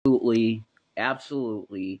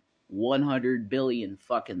absolutely 100 billion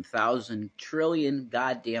fucking thousand trillion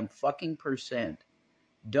goddamn fucking percent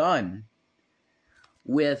done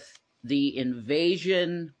with the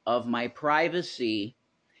invasion of my privacy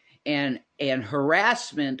and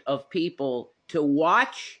harassment of people to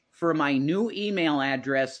watch for my new email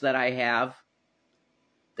address that I have,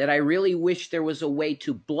 that I really wish there was a way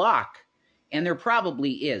to block. And there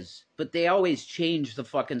probably is, but they always change the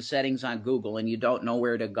fucking settings on Google and you don't know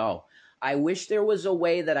where to go. I wish there was a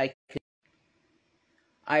way that I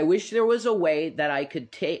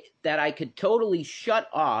could totally shut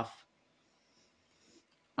off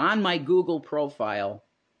on my Google profile.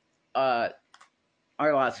 I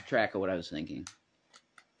lost track of what I was thinking.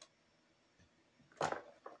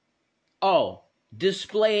 Oh,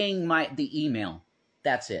 displaying the email.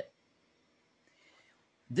 That's it.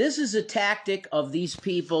 This is a tactic of these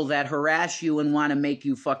people that harass you and want to make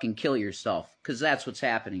you fucking kill yourself, because that's what's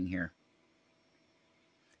happening here.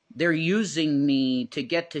 They're using me to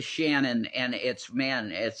get to Shannon, and it's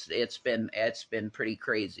been pretty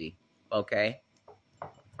crazy, okay?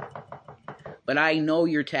 But I know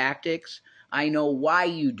your tactics. I know why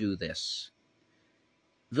you do this.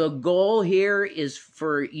 The goal here is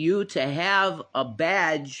for you to have a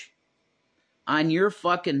badge on your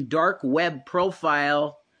fucking dark web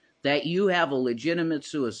profile that you have a legitimate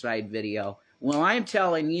suicide video. Well, I'm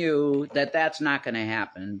telling you that that's not going to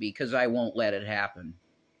happen, because I won't let it happen.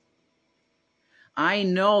 I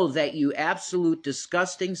know that you absolute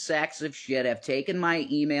disgusting sacks of shit have taken my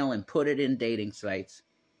email and put it in dating sites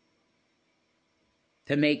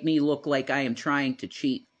to make me look like I am trying to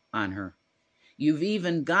cheat on her. You've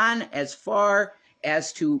even gone as far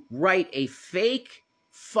as to write a fake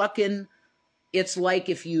fucking... It's like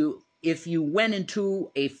if you went into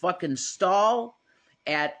a fucking stall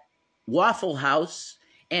at Waffle House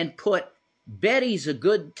and put Betty's a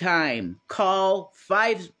good time, call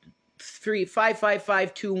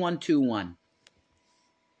 555-2121.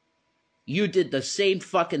 You did the same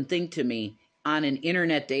fucking thing to me on an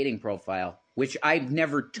internet dating profile, which I've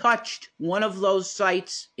never touched one of those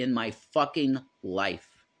sites in my fucking life.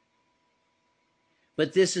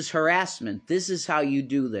 But this is harassment. This is how you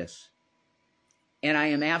do this. And I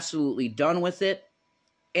am absolutely done with it.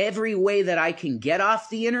 Every way that I can get off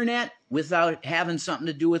the internet without having something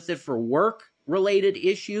to do with it for work-related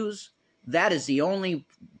issues, that is the only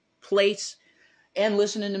place. And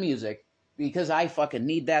listening to music, because I fucking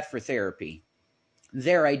need that for therapy.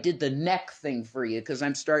 There, I did the neck thing for you, because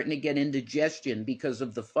I'm starting to get indigestion because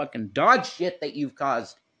of the fucking dog shit that you've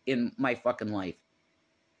caused in my fucking life.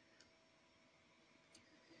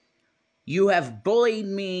 You have bullied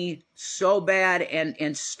me so bad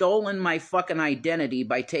and stolen my fucking identity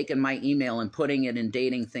by taking my email and putting it in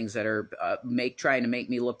dating things that are trying to make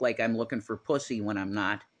me look like I'm looking for pussy when I'm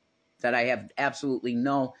not. That I have absolutely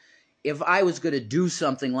no... If I was going to do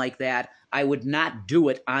something like that, I would not do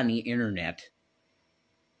it on the internet.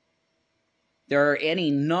 There are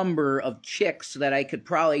any number of chicks that I could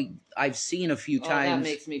probably... I've seen a few times.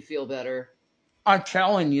 That makes me feel better. I'm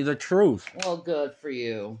telling you the truth. Well, good for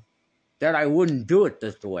you. That I wouldn't do it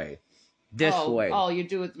this way. Way. Oh, you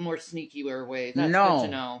do it the more sneakier way. That's good to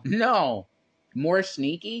know. No. More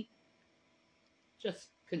sneaky? Just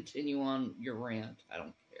continue on your rant. I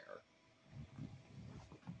don't care.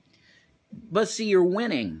 But see, you're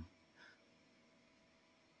winning.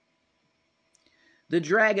 The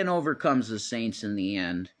dragon overcomes the saints in the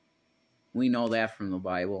end. We know that from the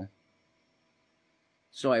Bible.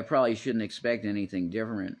 So I probably shouldn't expect anything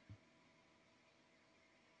different.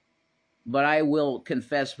 But I will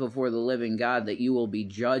confess before the living God that you will be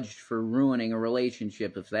judged for ruining a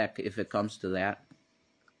relationship if it comes to that.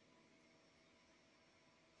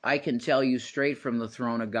 I can tell you straight from the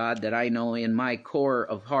throne of God that I know in my core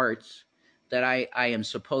of hearts that I am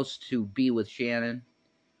supposed to be with Shannon.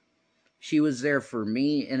 She was there for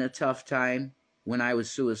me in a tough time when I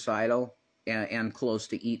was suicidal and close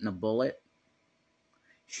to eating a bullet.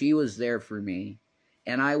 She was there for me.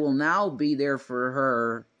 And I will now be there for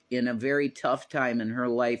her in a very tough time in her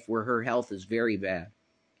life where her health is very bad.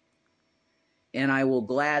 And I will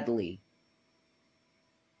gladly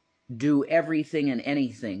do everything and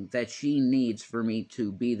anything that she needs for me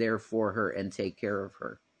to be there for her and take care of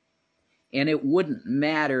her. And it wouldn't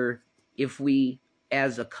matter if we,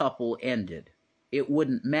 as a couple, ended. It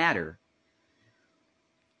wouldn't matter.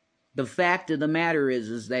 The fact of the matter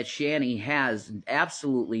is that Shanny has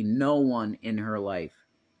absolutely no one in her life.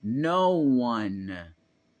 No one.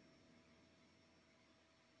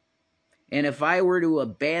 And if I were to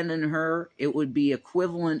abandon her, it would be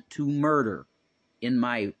equivalent to murder in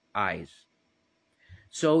my eyes.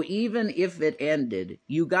 So even if it ended,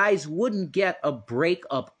 you guys wouldn't get a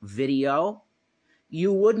breakup video.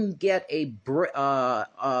 You wouldn't get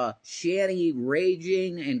a Shanny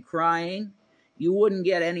raging and crying. You wouldn't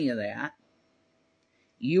get any of that.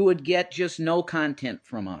 You would get just no content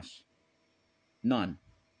from us. None.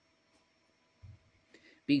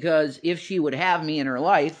 Because if she would have me in her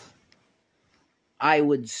life, I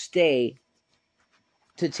would stay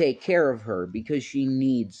to take care of her because she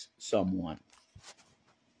needs someone.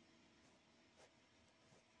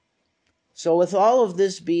 So with all of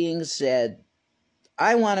this being said,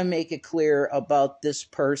 I want to make it clear about this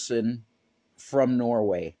person from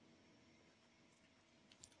Norway.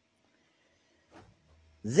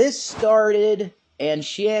 This started, and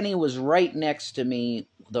Shanny was right next to me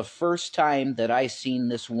the first time that I seen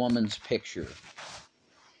this woman's picture.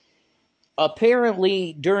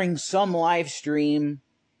 Apparently, during some live stream,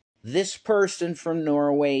 this person from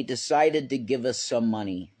Norway decided to give us some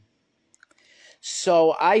money.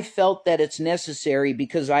 So I felt that it's necessary,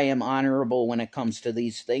 because I am honorable when it comes to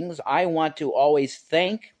these things. I want to always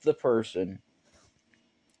thank the person,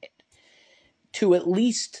 to at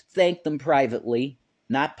least thank them privately,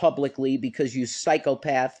 not publicly, because you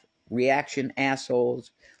psychopath reaction assholes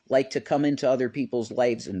like to come into other people's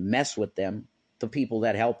lives and mess with them, the people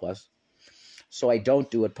that help us. So I don't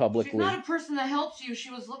do it publicly. She's not a person that helps you. She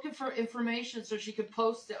was looking for information so she could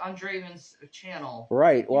post it on Draven's channel.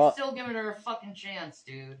 Right. Well, you're still giving her a fucking chance,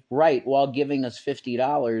 dude. Right, while giving us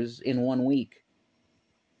 $50 in 1 week.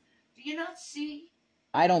 Do you not see?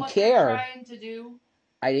 I don't what care. They're trying to do?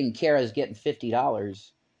 I didn't care. I was getting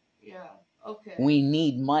 $50. Yeah. Okay. We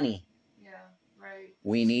need money. Yeah. Right.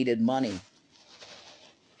 We needed money.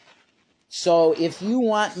 So if you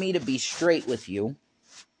want me to be straight with you,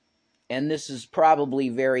 and this is probably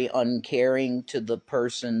very uncaring to the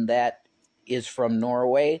person that is from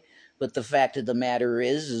Norway, but the fact of the matter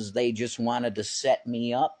is they just wanted to set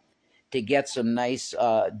me up to get some nice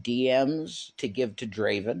DMs to give to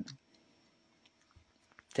Draven,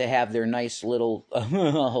 to have their nice little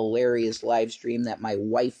hilarious live stream that my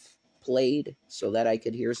wife played so that I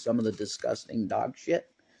could hear some of the disgusting dog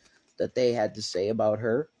shit that they had to say about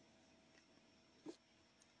her.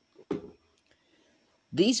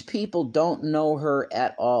 These people don't know her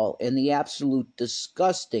at all, and the absolute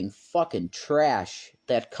disgusting fucking trash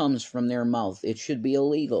that comes from their mouth. It should be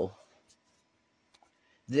illegal.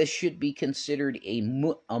 This should be considered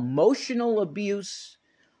emotional abuse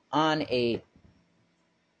on a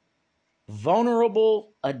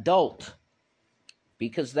vulnerable adult,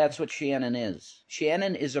 because that's what Shannon is.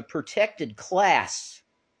 Shannon is a protected class.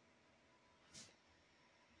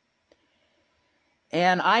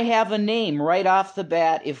 And I have a name right off the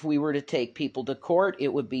bat. If we were to take people to court,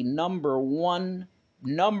 it would be number one.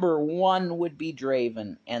 Number one would be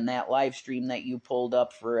Draven, and that live stream that you pulled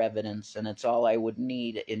up for evidence, and it's all I would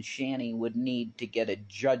need, and Shanny would need to get a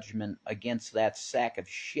judgment against that sack of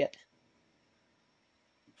shit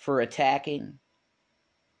for attacking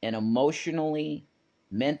an emotionally,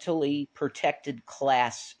 mentally protected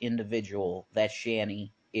class individual that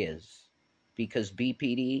Shanny is. Because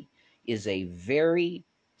BPD is a very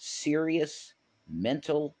serious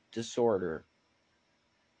mental disorder.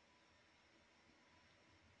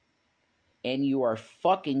 And you are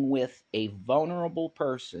fucking with a vulnerable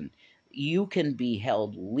person. You can be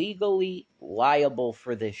held legally liable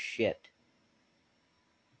for this shit.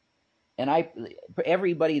 And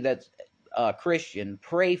everybody that's Christian,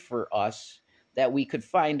 pray for us that we could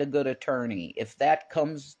find a good attorney. If that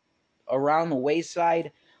comes around the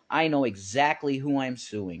wayside, I know exactly who I'm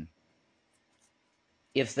suing.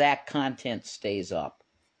 If that content stays up,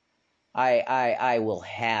 I will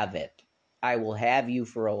have it. I will have you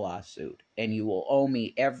for a lawsuit, and you will owe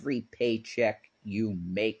me every paycheck you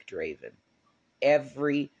make, Draven.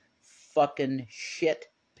 Every fucking shit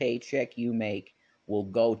paycheck you make will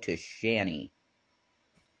go to Shanny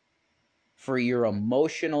for your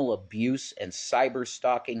emotional abuse and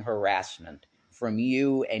cyber-stalking harassment from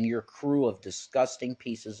you and your crew of disgusting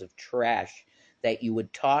pieces of trash that you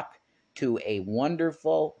would talk to a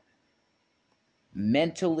wonderful,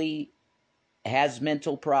 has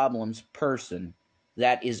mental problems person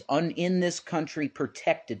that is in this country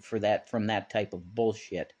protected from that type of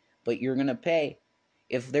bullshit. But you're going to pay.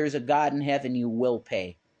 If there's a God in heaven, you will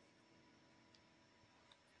pay.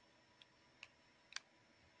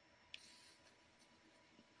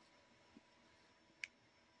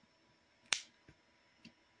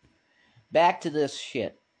 Back to this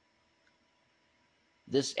shit.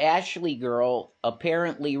 This Ashley girl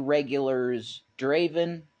apparently regulars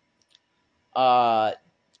Draven, Ella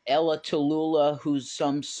Tallulah, who's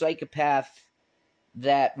some psychopath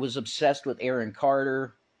that was obsessed with Aaron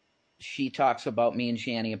Carter. She talks about me and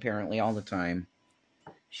Shanny apparently all the time.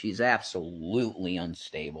 She's absolutely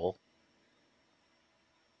unstable.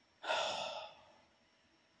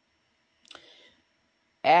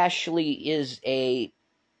 Ashley is a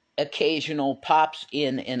occasional pops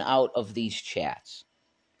in and out of these chats.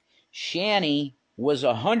 Shanny was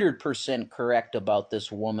 100% correct about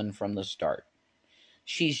this woman from the start.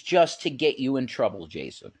 She's just to get you in trouble,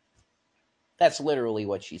 Jason. That's literally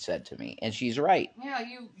what she said to me, and she's right. Yeah,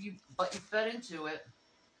 but you fed into it.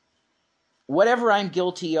 Whatever I'm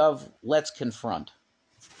guilty of, let's confront.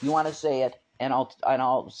 You want to say it, and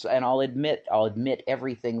I'll admit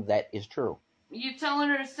everything that is true. You telling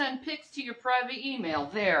her to send pics to your private email?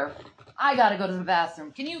 There, I gotta go to the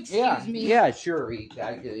bathroom. Can you excuse me? Yeah, sure.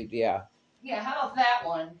 Yeah. Yeah, how about that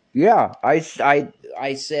one? Yeah, I said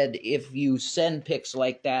if you send pics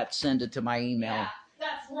like that, send it to my email. Yeah,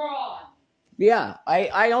 that's wrong. Yeah,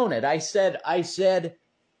 I own it. I said,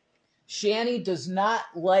 Shanny does not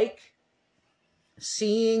like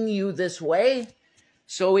seeing you this way.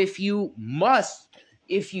 So if you must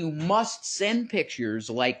send pictures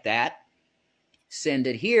like that, send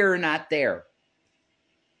it here, not there.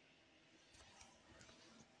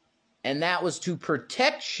 And that was to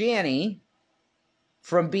protect Shanny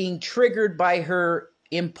from being triggered by her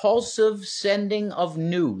impulsive sending of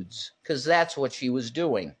nudes, because that's what she was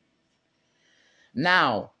doing.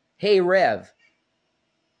 Now, hey, Rev,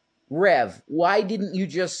 why didn't you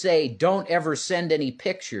just say, don't ever send any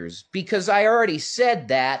pictures? Because I already said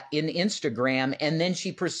that in Instagram, and then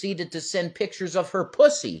she proceeded to send pictures of her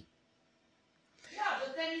pussy. Yeah,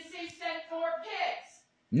 but then you say send 4 pics.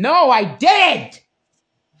 No, I didn't!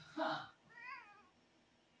 Huh.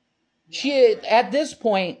 She, at this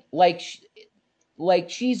point, like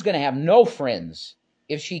she's going to have no friends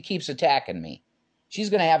if she keeps attacking me. She's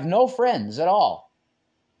going to have no friends at all.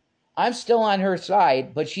 I'm still on her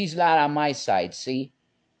side, but she's not on my side, see?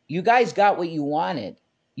 You guys got what you wanted.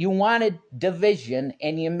 You wanted division,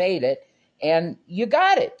 and you made it, and you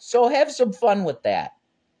got it. So have some fun with that.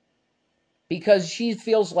 Because she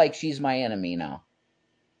feels like she's my enemy now.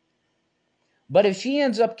 But if she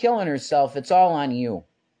ends up killing herself, it's all on you.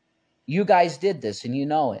 You guys did this, and you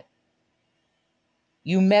know it.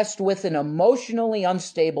 You messed with an emotionally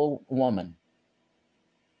unstable woman.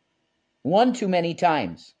 One too many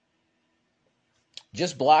times.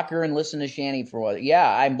 Just block her and listen to Shanny for what? Yeah,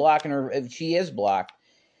 I'm blocking her. She is blocked.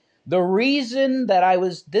 The reason that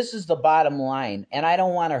this is the bottom line, and I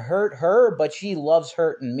don't want to hurt her, but she loves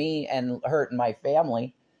hurting me and hurting my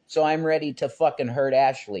family, so I'm ready to fucking hurt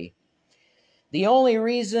Ashley. The only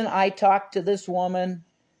reason I talked to this woman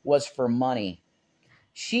was for money.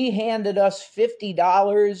 She handed us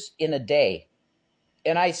 $50 in a day.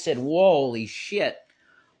 And I said, holy shit,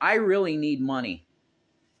 I really need money.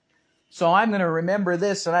 So I'm going to remember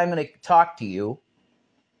this and I'm going to talk to you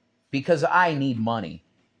because I need money.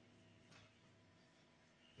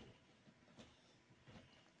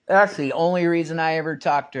 That's the only reason I ever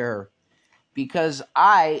talked to her. Because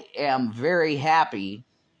I am very happy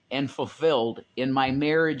and fulfilled in my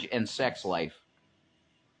marriage and sex life.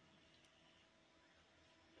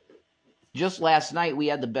 Just last night, we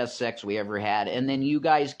had the best sex we ever had. And then you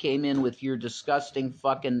guys came in with your disgusting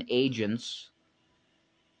fucking agents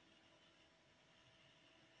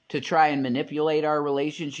to try and manipulate our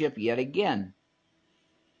relationship yet again.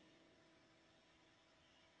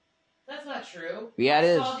 That's not true. Yeah, it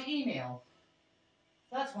is. I saw the email.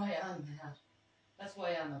 That's why I'm mad. That's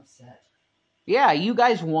why I'm upset. Yeah, you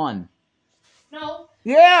guys won. No.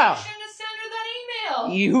 Yeah. You shouldn't have sent her that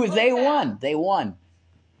email. They won. They won.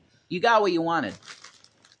 You got what you wanted.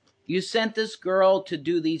 You sent this girl to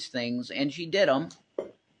do these things, and she did them.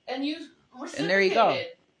 And you reciprocated. And there you go.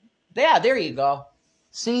 Yeah, there you go.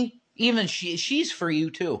 See? Even she's for you,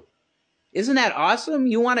 too. Isn't that awesome?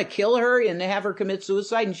 You want to kill her and have her commit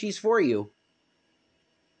suicide, and she's for you.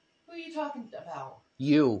 Who are you talking about?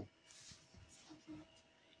 You.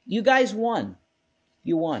 You guys won.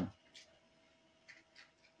 You won.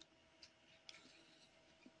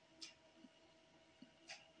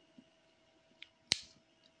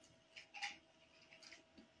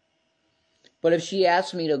 But if she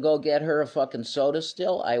asks me to go get her a fucking soda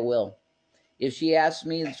still, I will. If she asks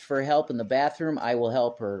me for help in the bathroom, I will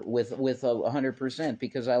help her with 100%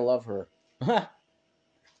 because I love her.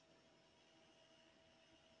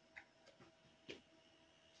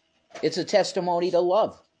 It's a testimony to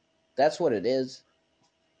love. That's what it is.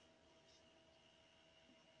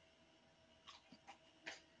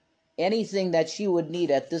 anything that she would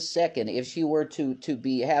need at this second, if she were to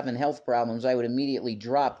be having health problems, I would immediately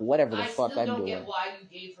drop whatever the fuck I'm doing. I still don't get why you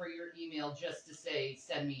gave her your email just to say,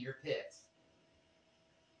 send me your pics.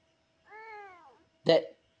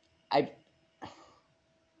 That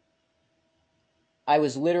I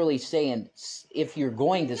was literally saying, if you're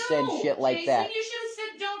going to send shit like Jason, that, you should have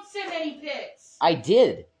said, don't send any pics. I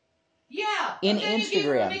did. Yeah. In but then Instagram. You gave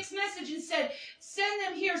her a mixed message and said, send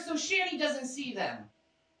them here so Shanny doesn't see them.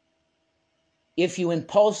 If you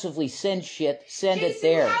impulsively send shit, send Jason, it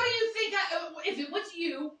there. How do you think, if it was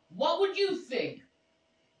you, what would you think?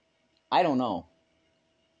 I don't know.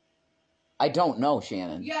 I don't know,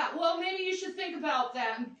 Shannon. Yeah, well, maybe you should think about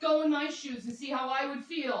that and go in my shoes and see how I would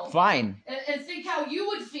feel. Fine. And think how you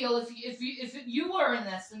would feel if you were in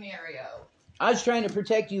that scenario. I was trying to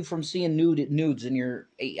protect you from seeing nudes in your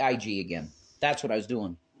IG again. That's what I was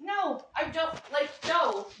doing. No, I don't.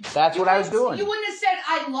 No. That's what I was doing. You wouldn't have said,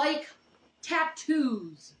 I like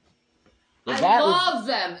tattoos. Well, I love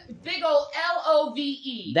them. Big old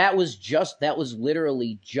LOVE. That was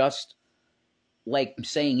literally just like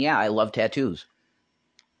saying, yeah, I love tattoos.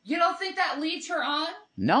 You don't think that leads her on?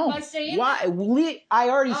 No. By saying why? That?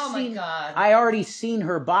 I already seen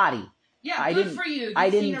her body. Yeah, good for you.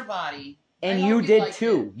 You've seen her body. And you did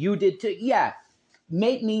too. You did too. Yeah.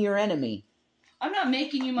 Make me your enemy. I'm not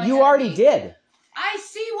making you my enemy. You already did. I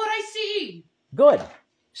see what I see. Good.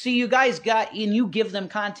 See, you guys and you give them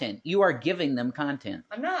content. You are giving them content.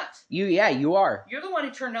 I'm not. Yeah, you are. You're the one who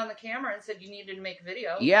turned on the camera and said you needed to make a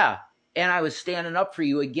video. Yeah. And I was standing up for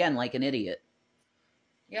you again like an idiot.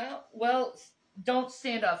 Yeah, well, don't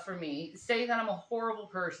stand up for me. Say that I'm a horrible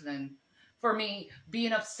person for me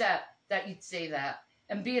being upset that you'd say that.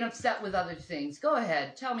 And being upset with other things. Go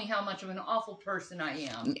ahead. Tell me how much of an awful person I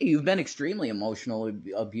am. You've been extremely emotionally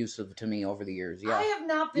abusive to me over the years. Yeah. I have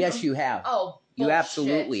not been. Yes, you have. Oh, bullshit. You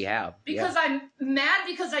absolutely have. Because I'm mad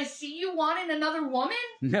because I see you wanting another woman?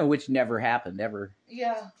 No, which never happened, ever.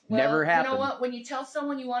 Yeah. Well, never happened. You know what? When you tell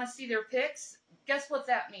someone you want to see their pics, guess what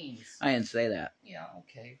that means? I didn't say that. Yeah,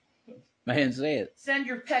 okay. I didn't say it. Send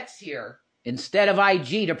your pics here. Instead of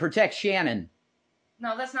IG to protect Shannon.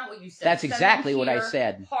 No, that's not what you said. That's exactly what I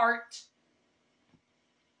said. Heart.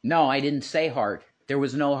 No, I didn't say heart. There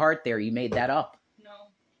was no heart there. You made that up. No.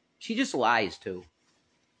 She just lies, too.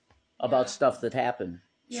 About stuff that happened.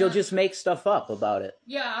 Yeah. She'll just make stuff up about it.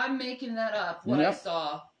 Yeah, I'm making that up, what I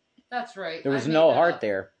saw. That's right. There was no heart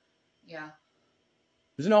there. Yeah.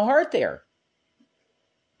 There's no heart there.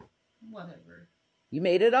 Whatever. You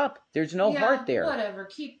made it up. There's no heart there. Whatever.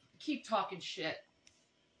 Keep talking shit.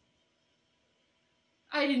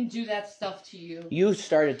 I didn't do that stuff to you. You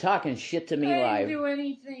started talking shit to me live. I didn't do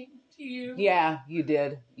anything to you. Yeah, you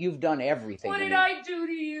did. You've done everything. What did I do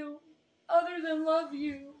to you other than love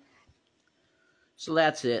you? So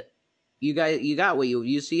that's it. You got what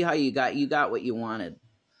you see how you got what you wanted.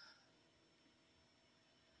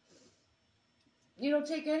 You don't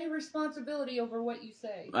take any responsibility over what you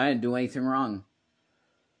say. I didn't do anything wrong.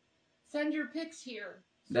 Send your pics here.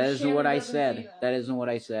 So that isn't what I said. That isn't what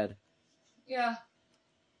I said. Yeah.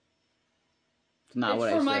 It's not what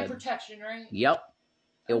I said. It's for my protection, right? Yep.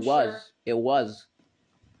 It was.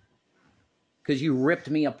 Because you ripped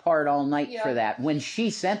me apart all night for that. When she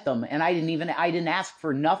sent them, and I didn't ask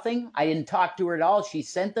for nothing. I didn't talk to her at all. She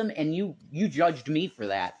sent them, and you judged me for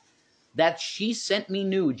that. That she sent me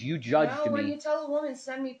nudes. You judged me. When you tell a woman,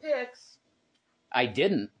 send me pics. I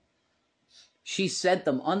didn't. She sent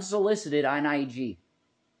them unsolicited on IG.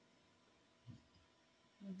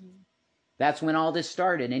 That's when all this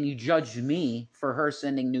started, and you judged me for her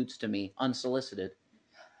sending nudes to me, unsolicited.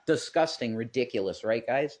 Disgusting, ridiculous, right,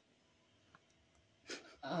 guys?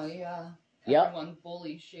 Oh, yeah. Yep. Everyone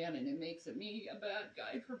bullies Shannon and makes me a bad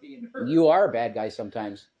guy for being her. You are a bad guy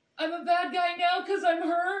sometimes. I'm a bad guy now because I'm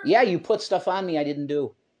her? Yeah, you put stuff on me I didn't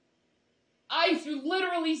do. I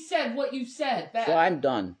literally said what you said back. So I'm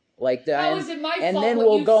done. Like that. How is it my fault? And then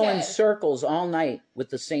we'll go in circles all night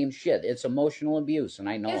with the same shit. It's emotional abuse, and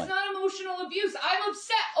I know it's not emotional abuse. I'm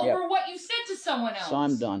upset over what you said to someone else. So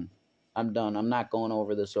I'm done. I'm done. I'm not going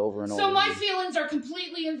over this over and over. So my feelings are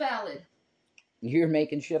completely invalid. You're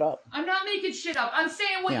making shit up. I'm not making shit up. I'm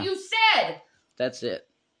saying what you said. That's it.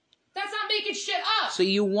 That's not making shit up. So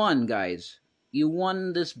you won, guys. You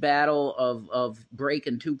won this battle of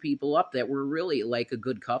breaking two people up that were really like a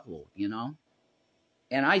good couple, you know?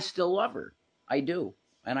 And I still love her. I do.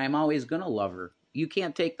 And I'm always going to love her. You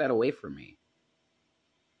can't take that away from me.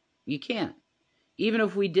 You can't. Even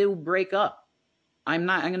if we do break up, I'm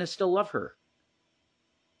going to still love her.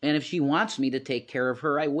 And if she wants me to take care of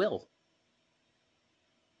her, I will.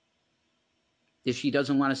 If she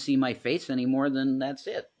doesn't want to see my face anymore, then that's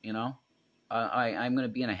it, you know? I'm going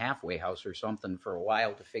to be in a halfway house or something for a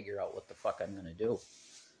while to figure out what the fuck I'm going to do.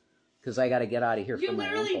 Because I got to get out of here You from my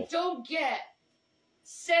literally uncle. don't get,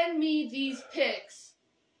 send me these pics.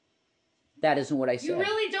 That isn't what I said. You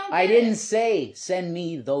really don't get I didn't it. say, send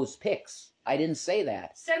me those pics. I didn't say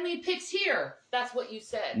that. Send me pics here. That's what you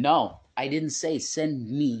said. No, I didn't say send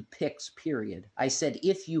me pics, period. I said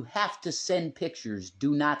if you have to send pictures,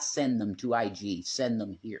 do not send them to IG. Send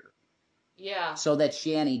them here. Yeah. So that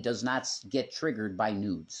Shanny does not get triggered by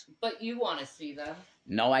nudes. But you want to see them.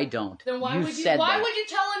 No, I don't. Then why would you? Said Why that. would you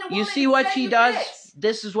tell a woman? You see to what send she you does? pics?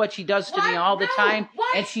 This is what she does to Why? me all the No, time,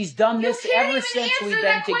 why? and she's done You this can't ever even since answer we've been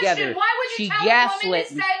that question. together. Why would you She tell a woman to gaslit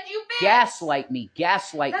send me, you pics? gaslight me,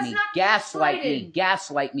 gaslight That's me, not gaslight me, gaslighting.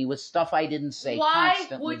 gaslight me with stuff I didn't say. Why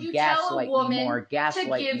Constantly. would you Gaslight tell a me more, woman to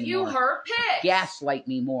gaslight give me you more. her pics? Gaslight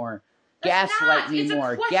me more. That's Gaslight not. me It's a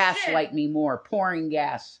more. question. Gaslight me more. Pouring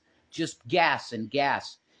gas. Just gas and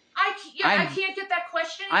gas. I can't get that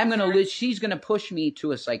question answered. She's gonna push me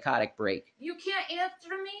to a psychotic break. You can't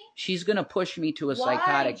answer me? She's gonna push me to a Why,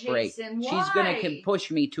 psychotic break. Jason? She's gonna Why?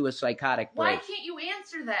 push me to a psychotic break. Why can't you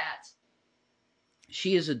answer that?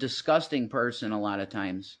 She is a disgusting person a lot of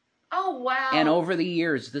times. Oh, wow. And over the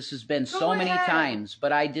years, this has been so many times,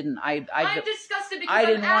 but I didn't. I'm disgusted because I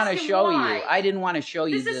didn't want to show why. you. I didn't want to show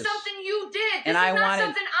you This is something you did. This and is I not wanted,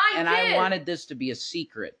 something I and did. I wanted this to be a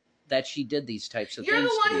secret that she did these types of You're things.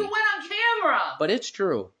 the one who went on camera. But it's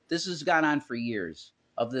true. This has gone on for years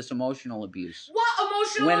of this emotional abuse. What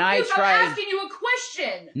emotional When abuse? I tried, I'm asking you a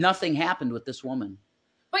question. Nothing happened with this woman.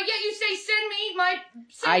 But yet you say send me my.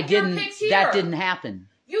 Send I didn't. Your pics here. That didn't happen.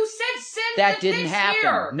 You said send that the didn't pics happen.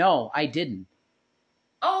 Here. No, I didn't.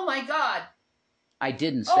 Oh my God. I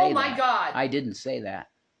didn't say that. Oh my God. I didn't say that.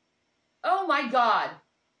 Oh my God.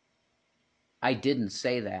 I didn't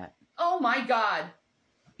say that. Oh my God.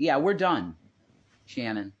 Yeah, we're done,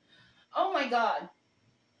 Shannon. Oh my God.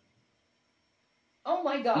 Oh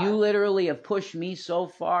my God. You literally have pushed me so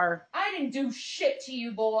far. I didn't do shit to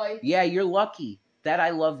you, boy. Yeah, you're lucky that I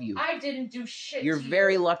love you. I didn't do shit You're to you.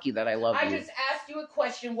 very lucky that I love you. I just asked you a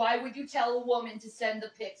question. Why would you tell a woman to send the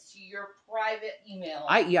pics to your private email?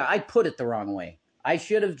 I put it the wrong way. I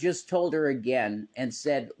should have just told her again and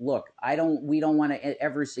said, look, we don't want to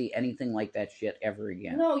ever see anything like that shit ever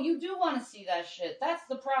again. No, you do want to see that shit. That's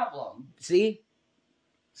the problem. See?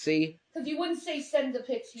 Because you wouldn't say send the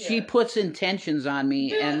pics here. She puts intentions on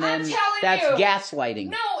me, Dude, and then that's gaslighting.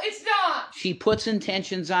 No, it's not. She puts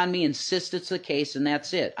intentions on me, insists it's the case, and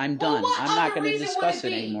that's it. I'm done. I'm not going to discuss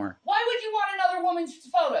it anymore. Why would you want another woman's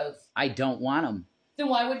photos? I don't want them. Then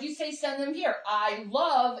why would you say send them here? I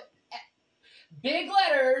love big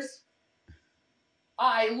letters.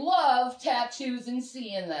 I love tattoos and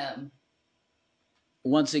seeing them.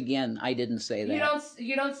 Once again, I didn't say that. You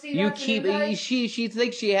don't see that. You keep she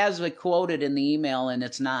thinks she has it quoted in the email, and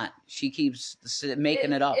it's not. She keeps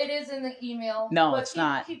making it up. It is in the email. No, it's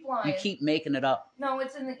not. Keep lying. You keep making it up. No,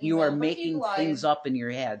 it's in the email. You are making things up in your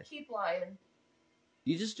head. Keep lying.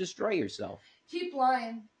 You just destroy yourself. Keep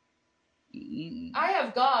lying. I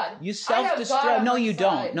have God. You self-destruct. No, you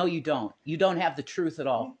don't. Side. No, you don't. You don't have the truth at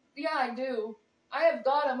all. Yeah, I do. I have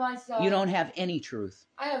God on my side. You don't have any truth.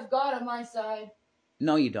 I have God on my side.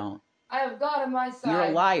 No, you don't. I have God on my side. You're a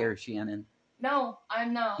liar, Shannon. No,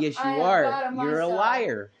 I'm not. Yes, you are. You're a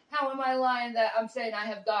liar. How am I lying that I'm saying I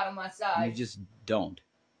have God on my side? You just don't.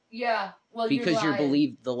 Yeah, well, because you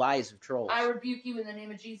believe the lies of trolls. I rebuke you in the name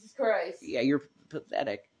of Jesus Christ. Yeah, you're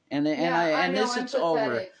pathetic. And this it's pathetic.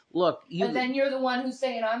 over. Look, and then you're the one who's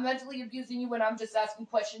saying I'm mentally abusing you when I'm just asking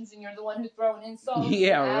questions, and you're the one who's throwing insults.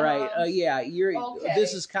 Yeah, right. Yeah, you're. Okay.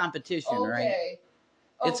 This is competition, right?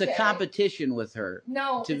 It's a competition with her.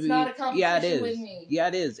 No, it's not a competition with me. Yeah,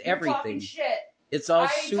 it is. You're everything. Talking shit. It's all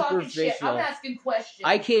I ain't superficial. Shit. I'm asking questions.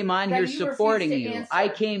 I came on here supporting you. Answer. I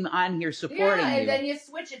came on here supporting you. Yeah, and then you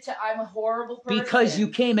switch it to I'm a horrible person. Because you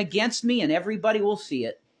came against me, and everybody will see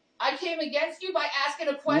it. I came against you by asking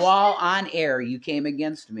a question? While on air, you came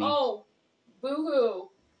against me. Oh, boo-hoo.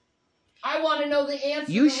 I want to know the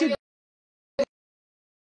answer. You should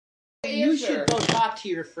go talk to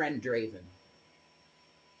your friend Draven.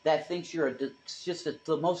 That thinks you're just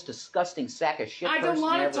the most disgusting sack of shit. I person don't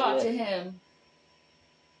want to talk lived. to him.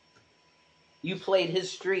 You played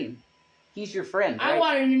his stream. He's your friend, right? I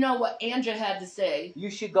wanted to know what Anja had to say. You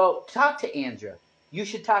should go talk to Anja. You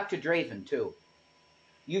should talk to Draven, too.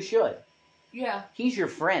 You should. Yeah. He's your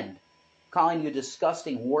friend. Calling you a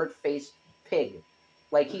disgusting, wart-faced pig.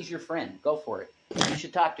 Like he's your friend. Go for it. You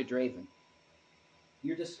should talk to Draven.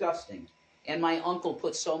 You're disgusting. And my uncle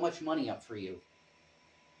put so much money up for you.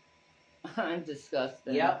 I'm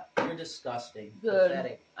disgusting. Yep, you're disgusting. Good.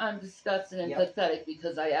 Pathetic. I'm disgusting and Yep. pathetic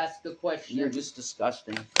because I asked a question. You're just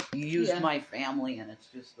disgusting. You used Yeah. my family, and it's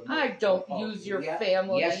just the most... I don't use your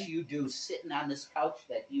family. Yes, you do. Sitting on this couch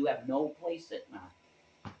that you have no place sitting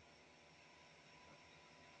on.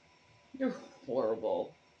 You're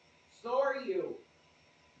horrible. So are you.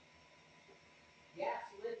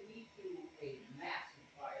 Gaslit me to a massive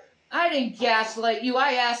fire. I didn't gaslight you.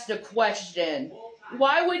 I asked a question.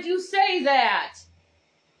 Why would you say that?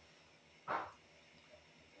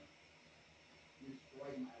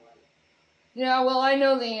 Yeah, well, I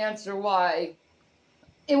know the answer why.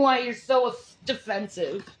 And why you're so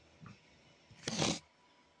defensive.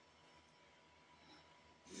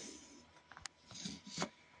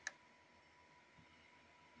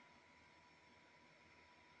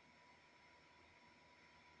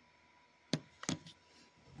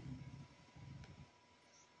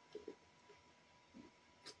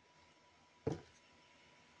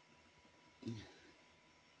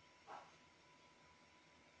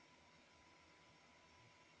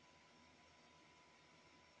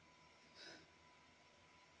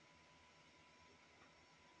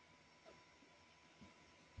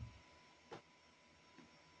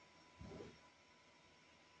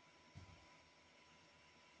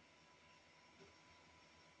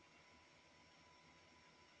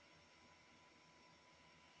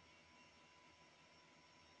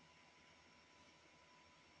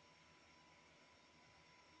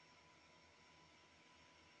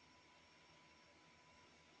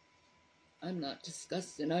 I'm not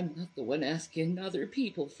disgusted. I'm not the one asking other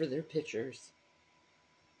people for their pictures.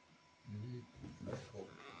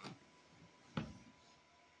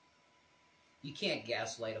 You can't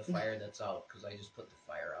gaslight a fire that's out because I just put the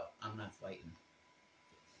fire out. I'm not fighting.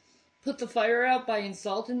 Put the fire out by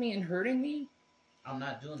insulting me and hurting me? I'm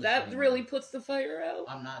not doing this That anymore. really puts the fire out?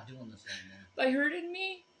 I'm not doing this anymore. By hurting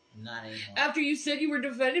me? Not anymore. After you said you were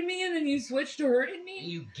defending me and then you switched to hurting me?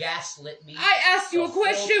 You gaslit me. I asked you a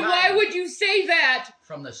question. Why would you say that?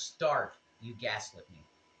 From the start, you gaslit me.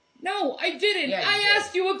 No, I didn't. Yeah, I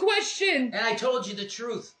asked you a question. And I told you the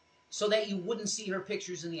truth so that you wouldn't see her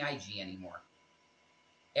pictures in the IG anymore.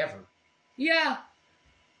 Ever. Yeah.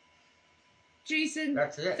 Jason,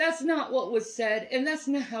 That's it. That's not what was said, and that's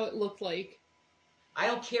not how it looked like. I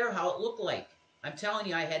don't care how it looked like. I'm telling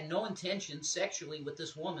you, I had no intention sexually with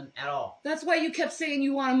this woman at all. That's why you kept saying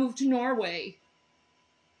you want to move to Norway.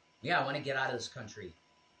 Yeah, I want to get out of this country.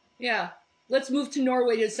 Yeah. Let's move to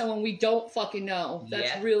Norway to someone we don't fucking know.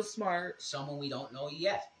 That's real smart. Someone we don't know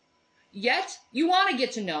yet. Yet? You want to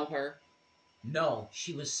get to know her. No,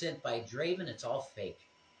 she was sent by Draven. It's all fake.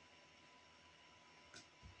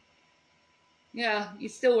 Yeah, you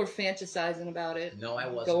still were fantasizing about it. No, I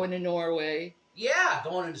wasn't. Going to Norway. Yeah,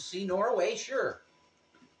 going to see Norway, sure.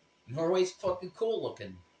 Norway's fucking cool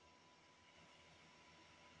looking.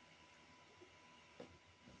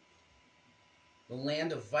 The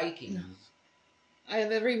land of Vikings. No. I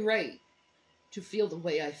have every right to feel the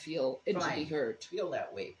way I feel and to be hurt. Feel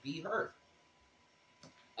that way. Be hurt.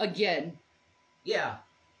 Again. Yeah.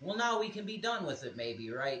 Well, now we can be done with it, maybe,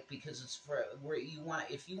 right? Because it's for where you want.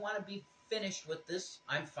 If you want to be finished with this,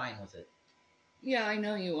 I'm fine with it. Yeah, I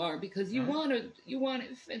know you are because you want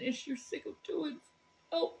to finish. You're sick of doing.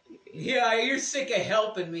 Oh. Yeah, you're sick of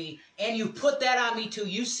helping me, and you put that on me too.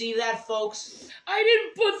 You see that, folks? I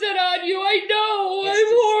didn't put that on you. I know. I'm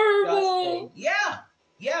horrible. Yeah.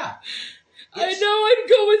 Yeah. I know I'm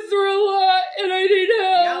going through a lot, and I need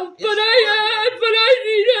help. Yeah, but I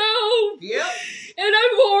need help. Yep. And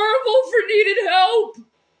I'm horrible for needing help.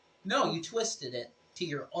 No, you twisted it to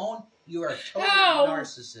your own. You are a total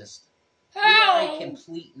narcissist. How? You are a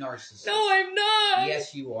complete narcissist. No, I'm not.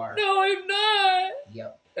 Yes, you are. No, I'm not.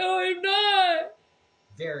 Yep. No, I'm not.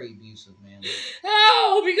 Very abusive, man.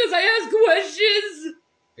 How? Because I ask questions.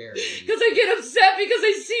 Very abusive. Because I get upset because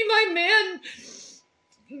I see my man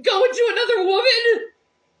going to another woman.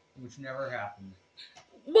 Which never happened.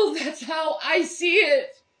 Well, that's how I see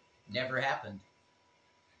it. Never happened.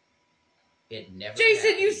 It never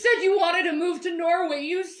Jason, happened. you said you wanted to move to Norway.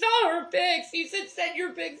 You saw her pics. You said send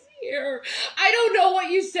your pics here. I don't know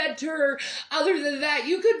what you said to her other than that.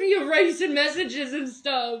 You could be erasing messages and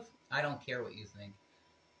stuff. I don't care what you think.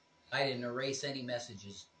 I didn't erase any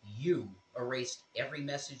messages. You erased every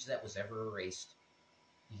message that was ever erased.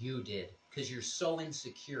 You did. Because you're so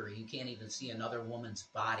insecure, you can't even see another woman's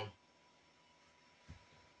body.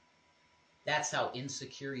 That's how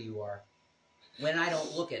insecure you are. When I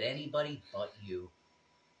don't look at anybody but you.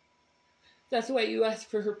 That's why you asked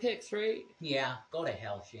for her pics, right? Yeah, go to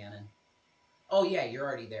hell, Shannon. Oh, yeah, you're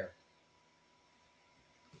already there.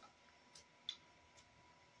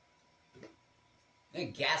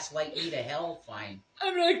 And gaslight me to hell? Fine.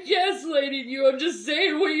 I'm not gaslighting you. I'm just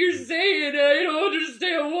saying what you're saying, and I don't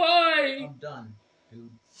understand why. I'm done, dude.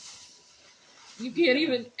 You can't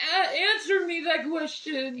even answer me that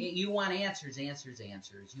question. You want answers.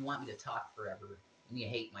 You want me to talk forever, and you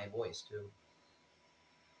hate my voice, too.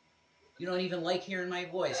 You don't even like hearing my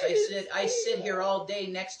voice. I sit here all day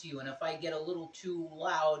next to you, and if I get a little too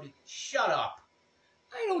loud, shut up.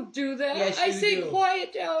 I don't do that. Yes, I you say, do.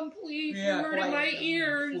 quiet down, please. Yeah, You're hurting my down,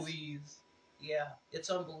 ears. please. Yeah, it's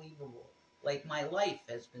unbelievable. Like, my life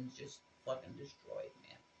has been just fucking destroyed,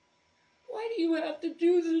 man. Why do you have to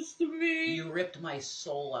do this to me? You ripped my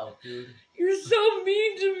soul out, dude. You're so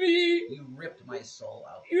mean to me. You ripped my soul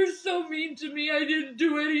out. You're so mean to me. I didn't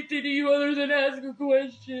do anything to you other than ask a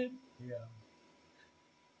question. Yeah.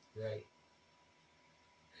 Right.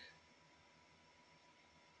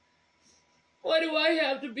 Why do I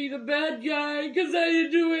have to be the bad guy? Because I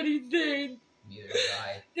didn't do anything. Neither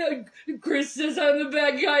did I. Chris says I'm the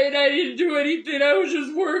bad guy and I didn't do anything. I was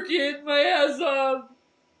just working my ass off.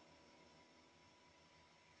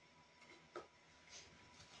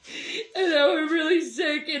 And now I'm really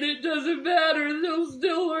sick and it doesn't matter. They'll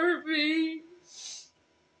still hurt me.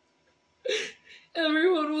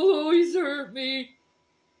 Everyone will always hurt me.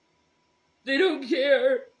 They don't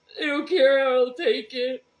care. They don't care how I'll take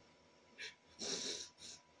it.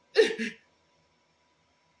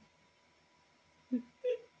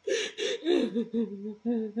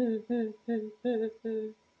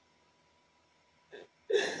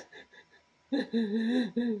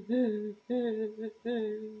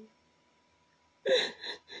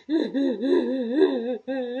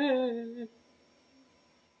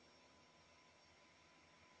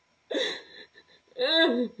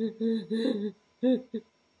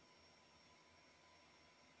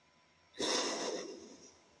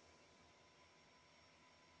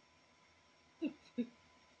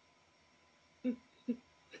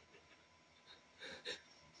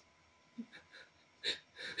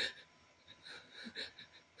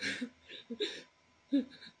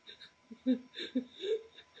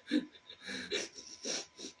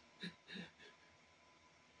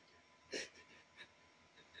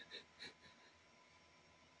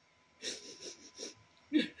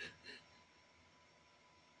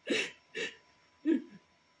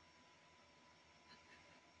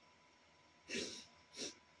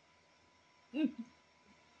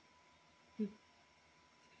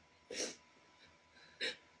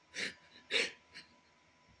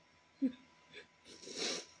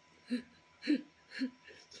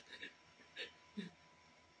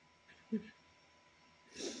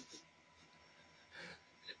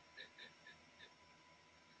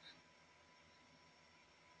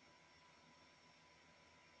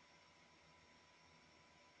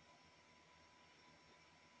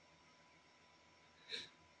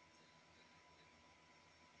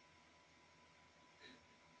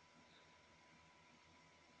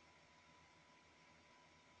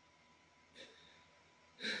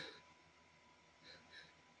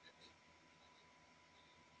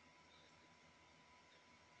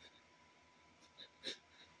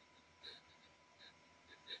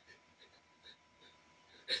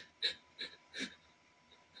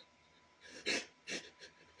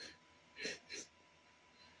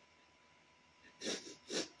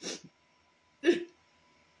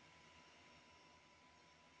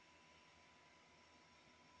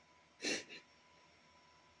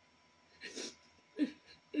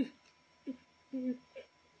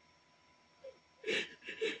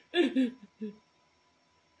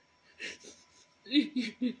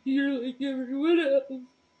 You're like everyone else.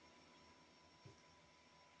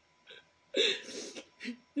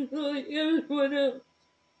 You're like everyone else.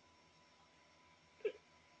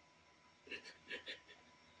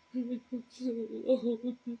 I'm so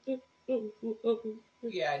alone. I'm so alone.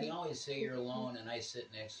 Yeah, and you always say you're alone, and I sit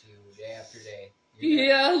next to you day after day.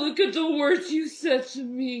 Yeah, look at the words you said to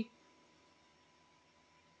me.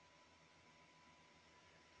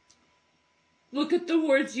 Look at the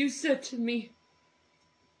words you said to me.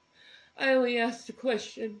 I only asked a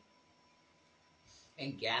question.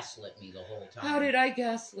 And gaslit me the whole time. How did I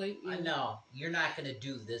gaslight you? No, you're not going to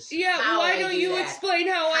do this. Yeah, why don't you explain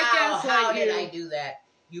how I gaslight you? How did I do that?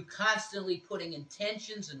 You constantly putting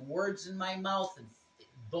intentions and words in my mouth and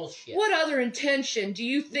bullshit. What other intention do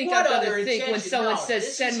you think I'm going to think when someone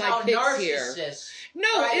says send my pics here?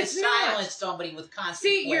 No, it's not. Silence somebody with constant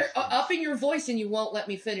See, you're questions. upping your voice and you won't let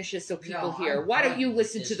me finish it so people hear. Why don't you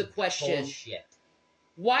listen to the question? Bullshit.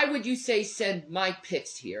 Why would you say send my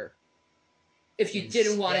pics here if you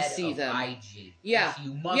didn't want to see them? IG. Yeah. If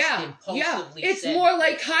you must impulsively It's send more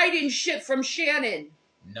like hiding shit from Shannon.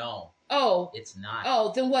 No. Oh. It's not.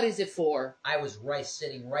 Oh, then what is it for? I was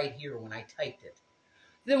sitting right here when I typed it.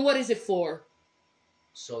 Then what is it for?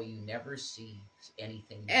 So you never see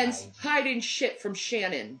anything. And hiding shit from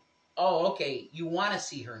Shannon. Oh, okay. You want to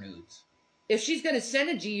see her nudes. If she's going to send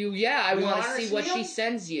it to you, yeah, I want to see what she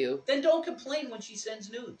sends you. Then don't complain when she sends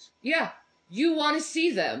nudes. Yeah, you want to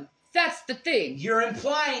see them. That's the thing. You're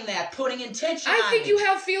implying that, putting intention on me. I think you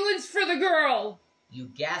have feelings for the girl. You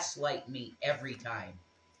gaslight me every time.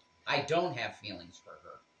 I don't have feelings for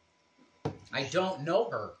her. I don't know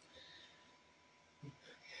her.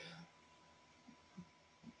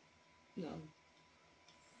 No.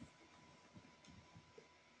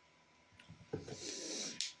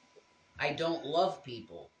 I don't love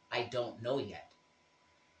people I don't know yet.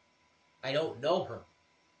 I don't know her.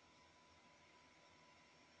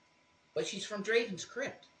 But she's from Draven's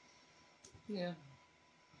Crypt. Yeah.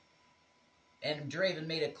 And Draven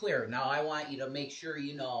made it clear. Now I want you to make sure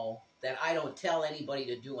you know that I don't tell anybody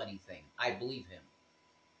to do anything. I believe him.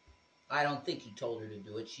 I don't think he told her to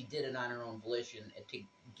do it. She did it on her own volition to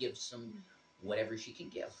give some whatever she can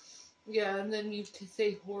give. Yeah, and then you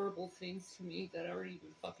say horrible things to me that aren't even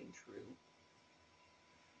fucking true.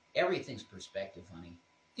 Everything's perspective, honey.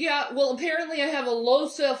 Yeah, well, apparently I have a low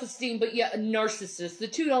self-esteem, but yet a narcissist. The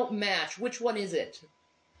two don't match. Which one is it?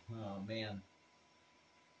 Oh, man.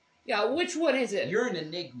 Yeah, which one is it? You're an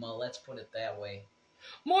enigma, let's put it that way.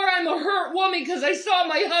 More, I'm a hurt woman because I saw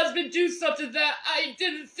my husband do something that I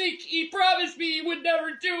didn't think he promised me he would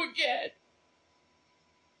never do again.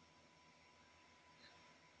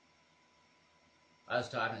 I was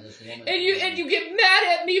talking to this woman. And you get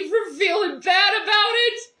mad at me for feeling bad about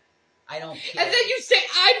it? I don't care. And then you say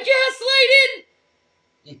I'm gaslighted?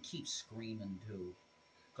 It keeps screaming, too.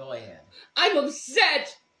 Go ahead. I'm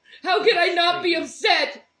upset. How can I not be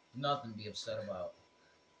upset? Nothing to be upset about.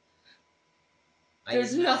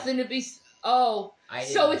 There's nothing to be... Oh,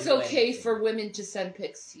 so it's okay for women to send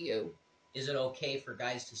pics to you. Is it okay for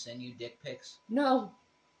guys to send you dick pics? No.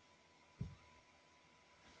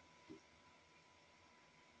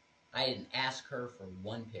 I didn't ask her for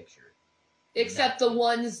one picture. Except the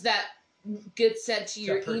ones that get sent to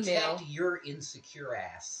your email. To protect your insecure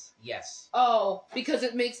ass. Yes. Oh, because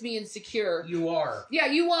it makes me insecure. You are. Yeah,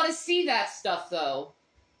 you want to see that stuff, though.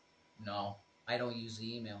 No, I don't use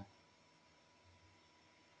the email.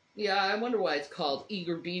 Yeah, I wonder why it's called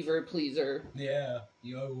Eager Beaver Pleaser. Yeah,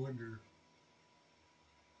 I wonder.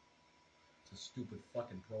 It's a stupid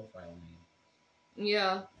fucking profile name.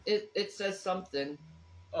 Yeah, it says something.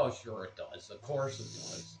 Oh, sure it does. Of course it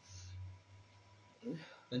does.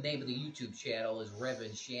 The name of the YouTube channel is Rev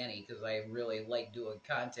and Shanny because I really like doing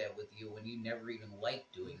content with you when you never even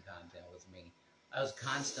liked doing content with me. I was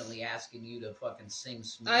constantly asking you to fucking sing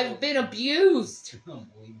smooth. I've been abused.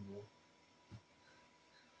 Unbelievable.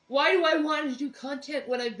 Why do I want to do content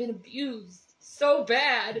when I've been abused so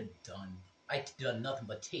bad? I'm done. I've done nothing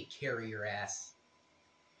but take care of your ass.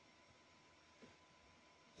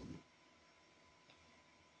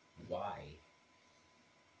 Why?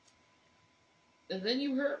 And then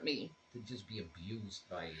you hurt me. To just be abused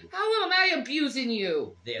by you. How am I abusing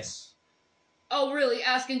you? This. Oh, really?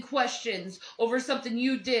 Asking questions over something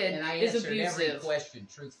you did and I is answered abusive. Every question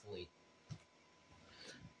truthfully.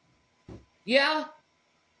 Yeah.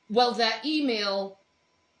 Well, that email...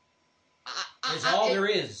 Is all there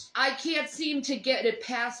is. I can't seem to get it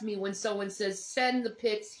past me when someone says, send the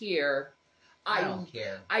pics here. I don't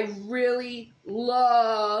care. I really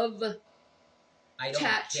love I don't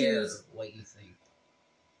tattoos. care what you think.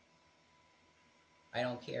 I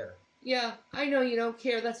don't care. Yeah, I know you don't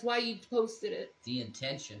care. That's why you posted it. The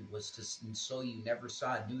intention was to so you never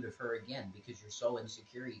saw a nude of her again because you're so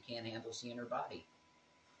insecure you can't handle seeing her body.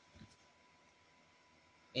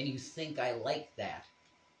 And you think I like that.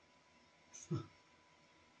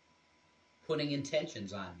 Putting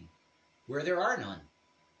intentions on me where there are none.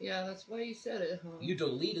 Yeah, that's why you said it, huh? You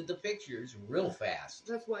deleted the pictures real fast.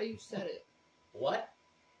 That's why you said it. What?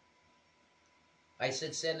 I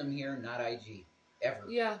said send them here, not IG. Ever.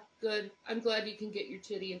 Yeah, good. I'm glad you can get your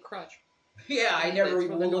titty and crotch. Yeah, I never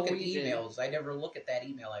even look at emails. I never look at that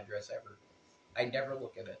email address ever. I never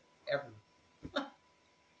look at it. Ever.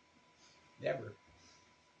 Never.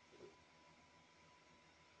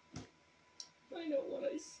 I know what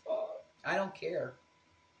I saw. I don't care.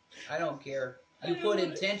 I don't care. You put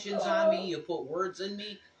intentions on me. You put words in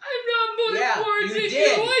me. I'm not putting words in you.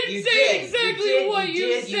 I'm saying exactly what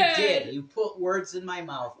you said. You did. You put words in my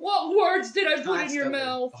mouth. What words did I put in your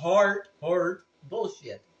mouth? Heart.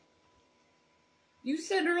 Bullshit. You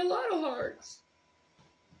sent her a lot of hearts.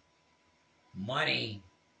 Money.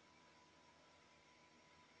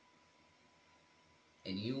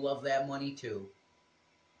 And you love that money too.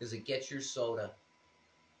 Because it gets your soda.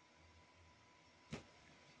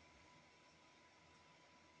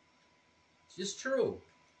 It's just true.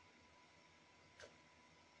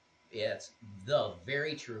 Yeah, it's the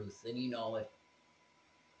very truth, and you know it.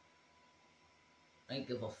 I don't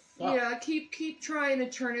give a fuck. Yeah, keep trying to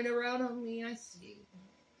turn it around on me. I see.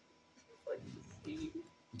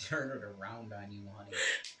 Turn it around on you, honey.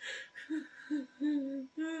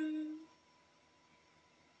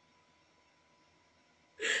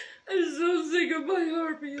 I'm so sick of my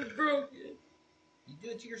heart being broken. You do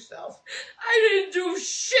it to yourself. I didn't do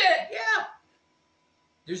shit. Yeah.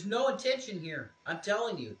 There's no intention here. I'm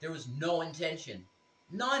telling you, there was no intention.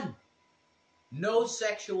 None. No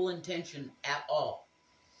sexual intention at all.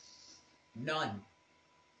 None.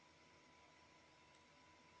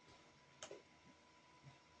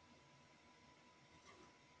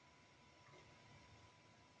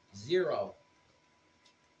 Zero.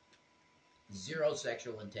 Zero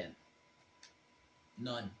sexual intent.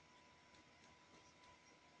 None.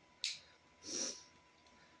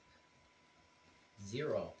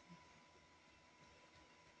 Zero.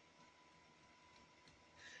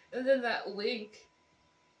 And then that link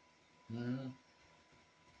Mm-hmm.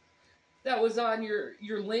 that was on your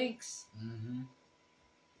links. Mm-hmm.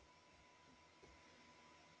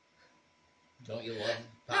 Don't you love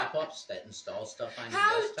pop-ups that install stuff on your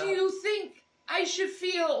desktop? How do you think I should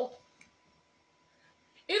feel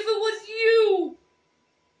if it was you?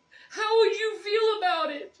 How would you feel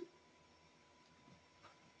about it?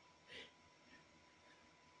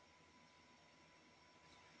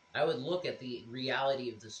 I would look at the reality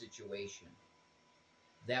of the situation.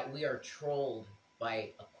 That we are trolled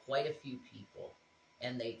by quite a few people.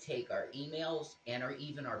 And they take our emails and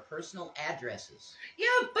even our personal addresses.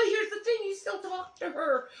 Yeah, but here's the thing. You still talk to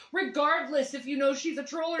her, regardless if you know she's a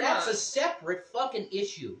troll or not. That's a separate fucking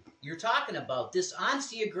issue. You're talking about this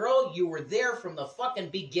Ansia girl, you were there from the fucking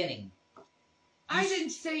beginning. I didn't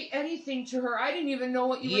say anything to her. I didn't even know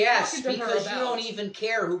what you were talking to her about. Yes, because you don't even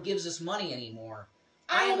care who gives us money anymore.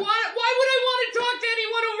 I don't want. Why would I want to talk to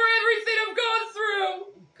anyone over everything I've gone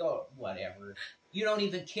through? Go, whatever. You don't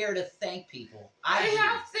even care to thank people. I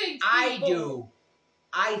have thanked people. I do.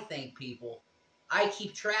 I thank people. I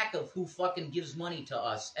keep track of who fucking gives money to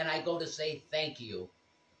us, and I go to say thank you.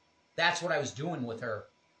 That's what I was doing with her.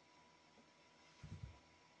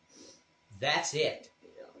 That's it.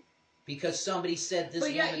 Because somebody said this.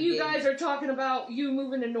 But yet you guys are talking about you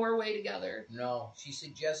moving to Norway together. No, she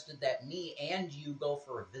suggested that me and you go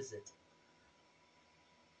for a visit.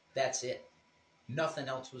 That's it. Nothing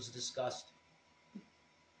else was discussed.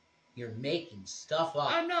 You're making stuff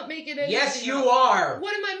up. I'm not making anything Yes, you up. are.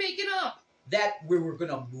 What am I making up? That we were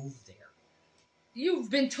going to move there. You've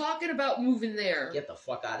been talking about moving there. Get the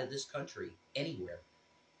fuck out of this country. Anywhere.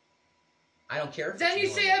 I don't care if then it's you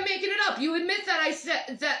say I'm making it up. You admit that I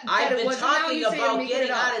said that I've it been wasn't. talking Now you say I'm about making getting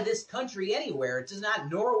it up. out of this country anywhere. It's just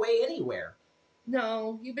not Norway anywhere.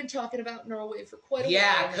 No, you've been talking about Norway for quite a while.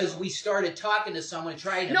 Yeah, because we started talking to someone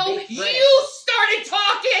trying to No, make friends. you started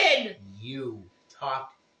talking! You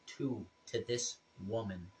talked to this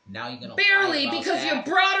woman. Now you're going to barely, lie about because that?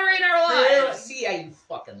 you brought her in our Barely. lives. See how you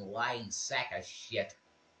fucking lying sack of shit.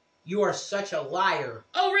 You are such a liar.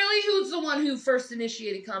 Oh, really? Who's the one who first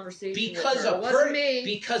initiated conversation Because with her? It wasn't me.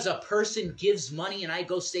 Because a person gives money and I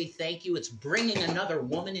go say thank you, it's bringing another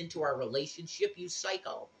woman into our relationship, you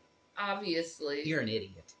psycho. Obviously. You're an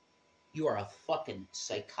idiot. You are a fucking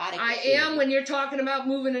psychotic I idiot. am when you're talking about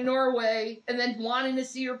moving to Norway and then wanting to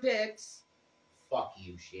see your pics. Fuck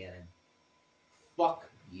you, Shannon. Fuck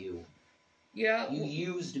you. Yeah. You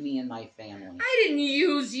used me and my family. I didn't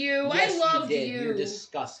use you. Yes, I loved you did. you. You're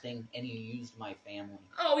disgusting, and you used my family.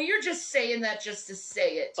 Oh, you're just saying that just to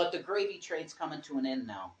say it. But the gravy train's coming to an end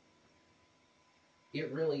now.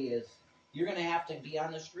 It really is. You're going to have to be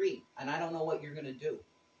on the street, and I don't know what you're going to do.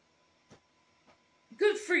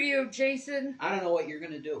 Good for you, Jason. I don't know what you're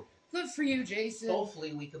going to do. Good for you, Jason.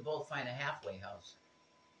 Hopefully, we could both find a halfway house.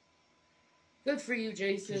 Good for you,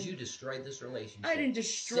 Jason. Because you destroyed this relationship. I didn't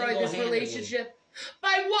destroy this Single-handedly. relationship.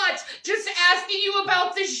 By what? Just asking you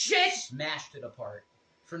about this shit? Smashed it apart.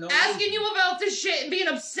 For no Asking reason. you about this shit and being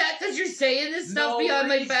upset because you're saying this stuff behind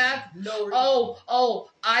my back? No reason. Oh,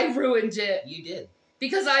 I ruined it. You did.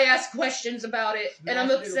 Because I asked questions about it, and I'm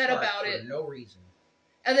Smashed upset apart about for it. no reason.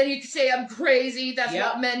 And then you say I'm crazy. That's Yep.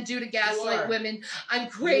 what men do to You gaslight are. women. I'm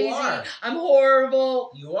crazy. You are. I'm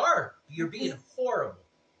horrible. You are. You're being horrible.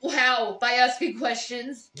 How? By asking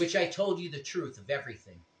questions? Which I told you the truth of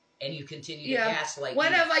everything. And you continue to Yeah. gaslight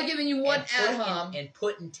When me. have I given you one and ad put hom? and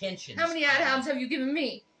put intentions. How many ad homs have you given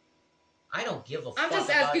me? I don't give a fuck. I'm just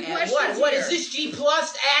about asking ad. questions What here. is this G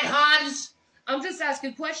plus ad homs? I'm just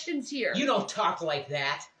asking questions here. You don't talk like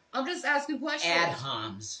that. I'm just asking questions. Ad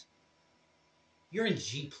homs. You're in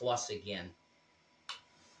G plus again.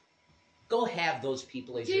 Go have those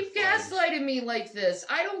people as your Keep friends. gaslighting me like this.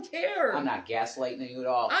 I don't care. I'm not gaslighting you at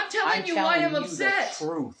all. I'm telling you why I'm upset. The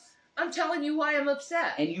truth. I'm telling you why I'm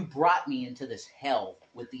upset. And you brought me into this hell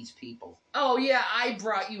with these people. Oh, yeah, I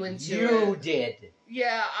brought you into it. You did.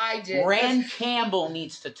 Yeah, I did. Rand Campbell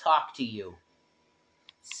needs to talk to you.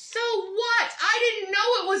 So what? I didn't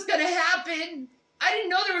know it was going to happen. I didn't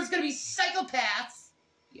know there was going to be psychopaths.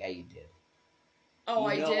 Yeah, you did. Oh,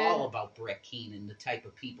 I did? You know all about Brett Keane and the type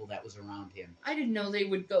of people that was around him. I didn't know they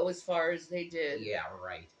would go as far as they did. Yeah,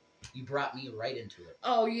 right. You brought me right into it.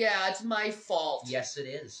 Oh, yeah, it's my fault. Yes, it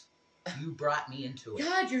is. You brought me into it.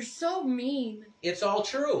 God, you're so mean. It's all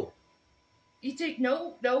true. You take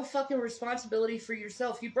no fucking responsibility for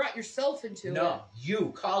yourself. You brought yourself into it. No,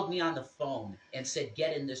 you called me on the phone and said,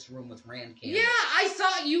 get in this room with Rand Campbell. Yeah, I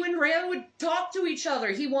thought you and Rand would talk to each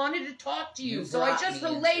other. He wanted to talk to you, so I just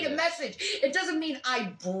relayed a message. It doesn't mean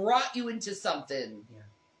I brought you into something. Yeah.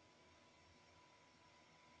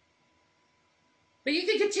 But you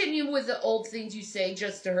can continue with the old things you say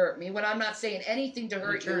just to hurt me when I'm not saying anything to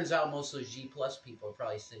hurt you. It turns out most of those G plus people are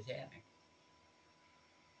probably satanic.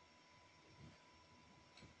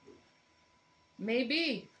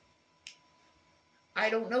 Maybe.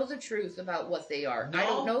 I don't know the truth about what they are. No? I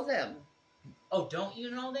don't know them. Oh, don't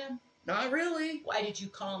you know them? Not really. Why did you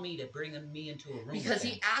call me to bring me into a room? Because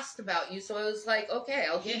he asked about you, so I was like, okay,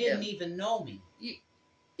 I'll get him. He didn't even know me.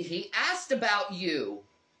 He asked about you.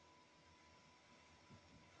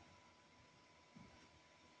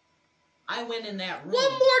 I went in that room.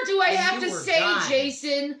 What more do I have to say, gone.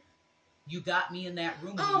 Jason? You got me in that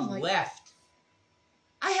room and Oh you left.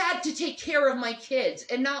 I had to take care of my kids.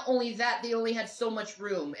 And not only that, they only had so much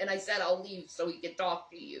room. And I said, I'll leave so he could talk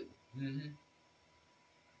to you. Mm-hmm.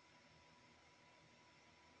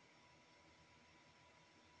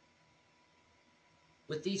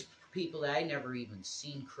 With these people, I never even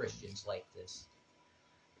seen Christians like this.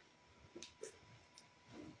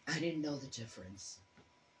 I didn't know the difference.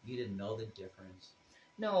 You didn't know the difference.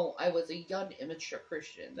 No, I was a young, immature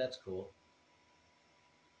Christian. That's cool.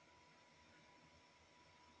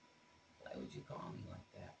 Why would you call me like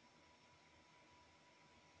that?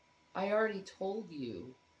 I already told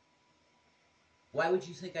you. Why would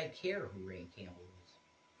you think I'd care who Rand Campbell is?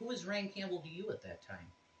 Who was Rand Campbell to you at that time?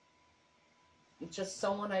 Just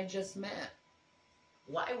someone I just met.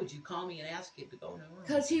 Why would you call me and ask it to go in a room?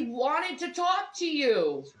 Because he wanted to talk to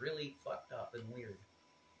you. It's really fucked up and weird.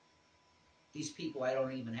 These people I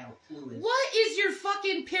don't even have a clue is. What is your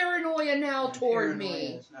fucking paranoia now toward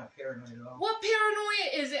me? It's not paranoid at all. What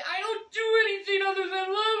paranoia is it? I don't do anything other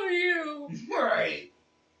than love you. Right.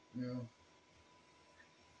 No.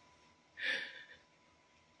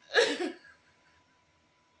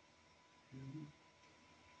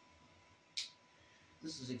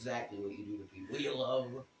 This is exactly what you do to people you love.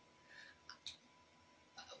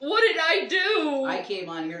 What did I do? I came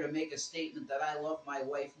on here to make a statement that I love my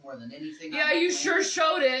wife more than anything. Yeah, you sure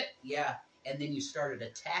showed it. Yeah, and then you started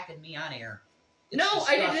attacking me on air. No,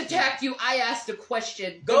 I didn't attack you. I asked a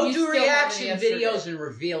question. Go do reaction videos and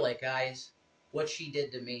reveal it, guys. What she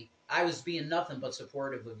did to me. I was being nothing but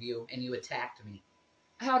supportive of you, and you attacked me.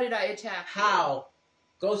 How did I attack you? How?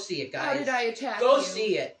 Go see it, guys. How did I attack you? Go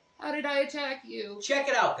see it. How did I attack you? Check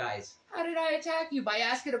it out, guys. How did I attack you? By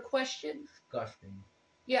asking a question? Disgusting.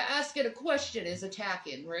 Yeah, asking a question is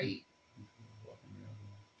attacking, right?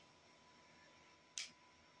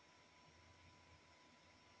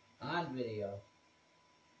 On video.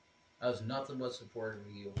 I was nothing but supportive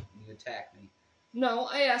of you. You attacked me. No,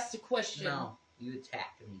 I asked a question. No, you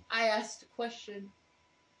attacked me. I asked a question.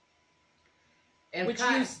 And which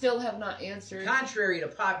you still have not answered. Contrary to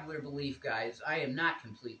popular belief, guys, I am not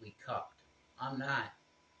completely cucked. I'm not.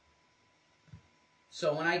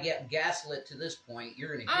 So when I get gaslit to this point,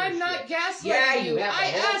 you're going to hear I'm not gaslighting you.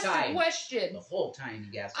 I asked a question. The whole time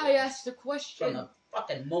you gaslit. I asked a question. From the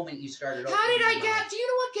fucking moment you started. How did I do you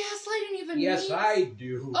know what gaslighting even means? Yes, I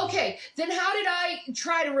do. Okay, then how did I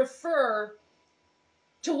try to refer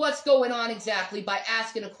to what's going on exactly by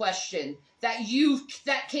asking a question that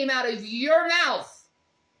came out of your mouth?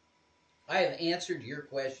 I have answered your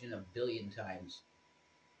question 1 billion times.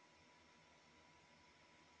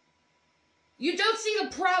 You don't see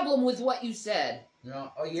the problem with what you said.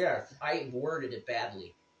 No, oh yes, I worded it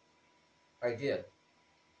badly. I did.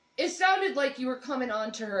 It sounded like you were coming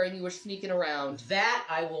on to her and you were sneaking around. That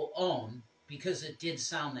I will own, because it did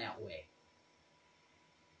sound that way.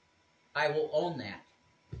 I will own that.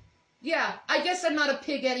 Yeah, I guess I'm not a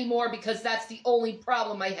pig anymore because that's the only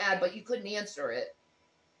problem I had, but you couldn't answer it.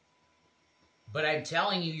 But I'm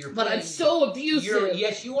telling you, But I'm so abusive.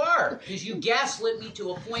 Yes, you are. Because you gaslit me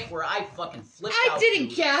to a point where I fucking flipped out. I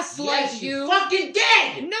didn't gaslight yes, you. You fucking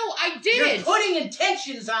did! No, I did. You're putting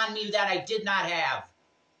intentions on me that I did not have.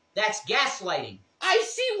 That's gaslighting. I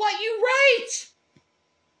see what you write.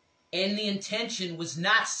 And the intention was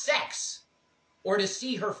not sex. Or to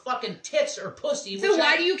see her fucking tits or pussy. So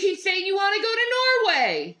why do you keep saying you want to go to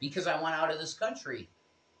Norway? Because I want out of this country.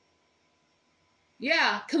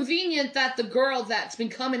 Yeah, convenient that the girl that's been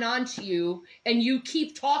coming on to you and you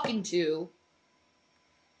keep talking to.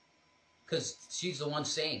 Because she's the one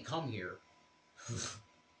saying, come here.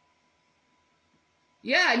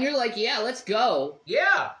 Yeah, and you're like, yeah, let's go.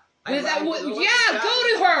 Yeah. Go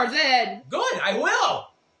to her then. Good, I will.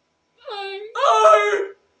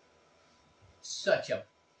 Such a...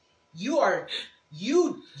 You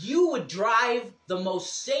would drive the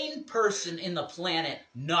most sane person in the planet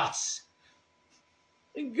nuts.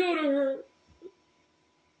 And go to her.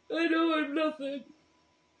 I know I'm nothing.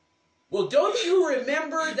 Well, don't you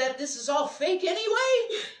remember that this is all fake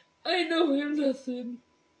anyway? I know I'm nothing.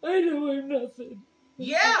 I know I'm nothing.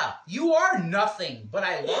 Yeah, you are nothing, but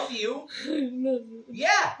I love you. I'm nothing.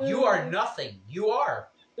 Yeah, you are nothing. You are.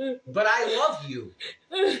 But I love you.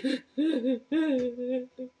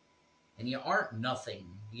 And you aren't nothing.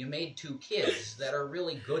 You made 2 kids that are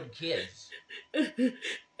really good kids.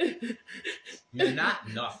 You're not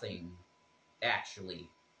nothing, actually.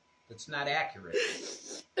 That's not accurate.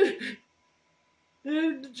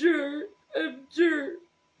 I'm sure.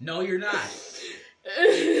 No, you're not.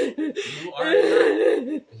 You are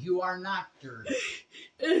not. You are not dirt.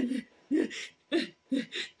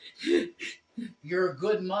 You're a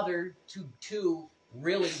good mother to 2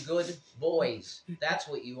 really good boys. That's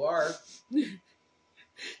what you are.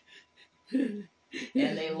 And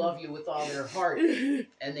they love you with all their heart.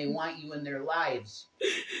 And they want you in their lives.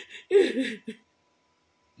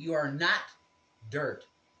 You are not dirt.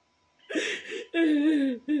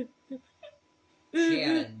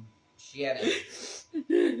 Shannon,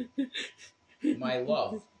 my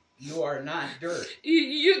love, you are not dirt.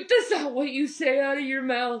 That's not what you say out of your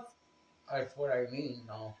mouth. That's what I mean,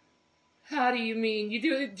 no. How do you mean?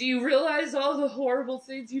 Do you realize all the horrible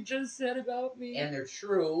things you just said about me? And they're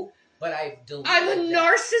true, but I've deleted I'm a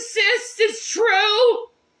narcissist, it's true!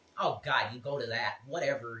 Oh, God, you go to that.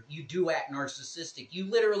 Whatever. You do act narcissistic. You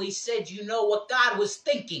literally said you know what God was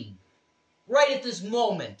thinking. Right at this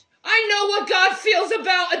moment. I know what God feels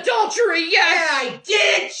about adultery, yes! And I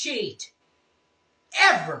didn't cheat!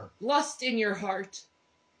 Ever! Lust in your heart.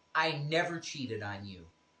 I never cheated on you.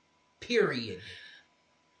 Period.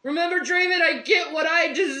 Remember, Draven, I get what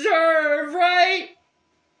I deserve, right?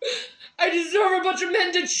 I deserve a bunch of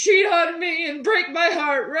men to cheat on me and break my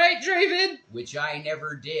heart, right, Draven? Which I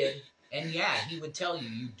never did. And yeah, he would tell you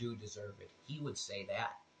you do deserve it. He would say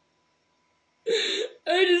that.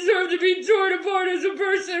 I deserve to be torn apart as a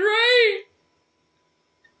person, right?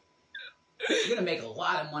 You're gonna make a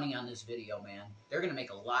lot of money on this video, man. They're gonna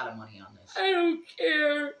make a lot of money on this. I don't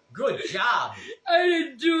care. Good job. I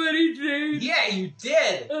didn't do anything. Yeah, you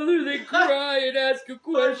did. Other than cry and ask a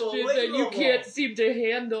question that you can't seem to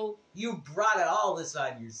handle. You brought it all this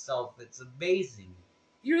on yourself. It's amazing.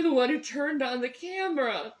 You're the one who turned on the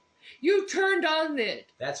camera. You turned on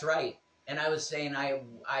it. That's right. And I was saying I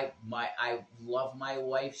love my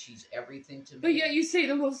wife. She's everything to me. But yet you say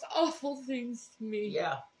the most awful things to me.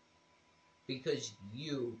 Yeah. Because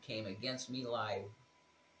you came against me live.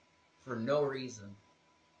 For no reason.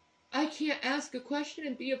 I can't ask a question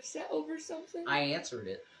and be upset over something? I answered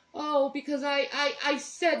it. Oh, because I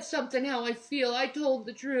said something how I feel. I told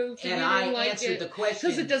the truth. And I answered the question.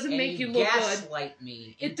 Because it doesn't make you look good. Gaslight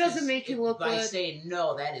me. It doesn't make you look good. By saying,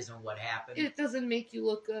 no, that isn't what happened. It doesn't make you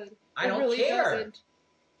look good. I don't care. Doesn't.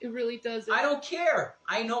 It really doesn't. I don't care.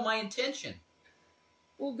 I know my intention.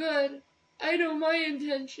 Well, good. I know my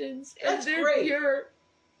intentions. That's and they're great. pure.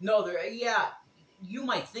 No, yeah. You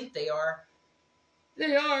might think they are.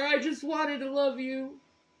 They are. I just wanted to love you.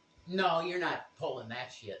 No, you're not pulling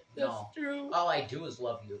that shit. That's true. All I do is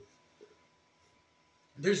love you.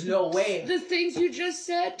 There's no way. The things you just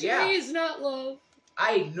said to me is not love.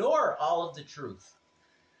 I ignore all of the truth.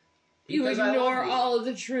 You ignore all of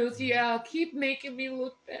the truth, yeah. Keep making me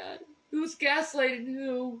look bad. Who's gaslighting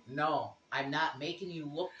who? No, I'm not making you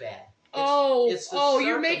look bad.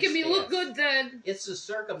 You're making me look good then. It's the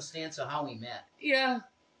circumstance of how we met. Yeah.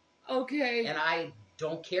 Okay. And I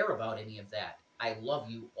don't care about any of that. I love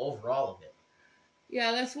you over all of it.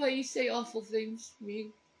 Yeah, that's why you say awful things to me.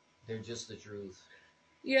 They're just the truth.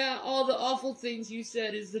 Yeah, all the awful things you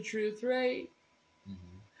said is the truth, right?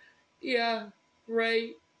 Mm-hmm. Yeah,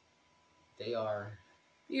 right. They are.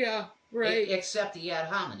 Yeah, right. Except the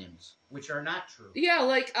ad hominems, which are not true. Yeah,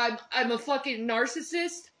 like I'm a fucking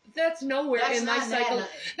narcissist. That's nowhere That's in my not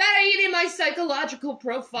that ain't in my psychological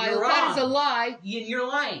profile. You're That is a wrong. lie. You're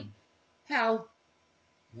lying. How?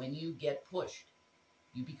 When you get pushed,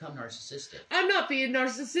 you become narcissistic. I'm not being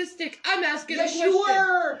narcissistic. I'm asking a question. Yes, you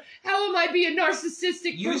were. How am I being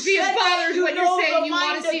narcissistic You for being said bothered you when know you're saying the you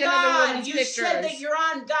want mind to see of another God. woman's You pictures? said that you're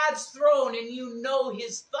on God's throne and you know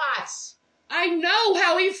His thoughts. I know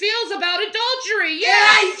how He feels about adultery. Yeah. And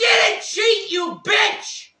I didn't cheat, you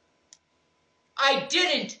bitch. I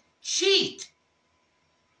didn't cheat.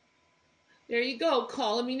 There you go,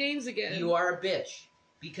 calling me names again. You are a bitch.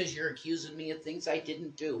 Because you're accusing me of things I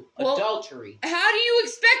didn't do. Well, adultery. How do you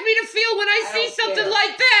expect me to feel when I see something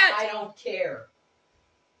like that? I don't care.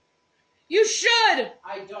 You should.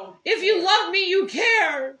 I don't If care. you love me, you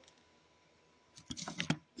care.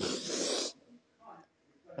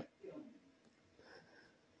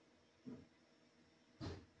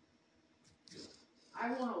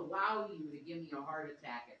 I won't allow you to give me a heart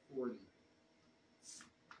attack at 40.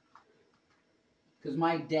 Because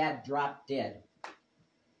my dad dropped dead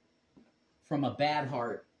from a bad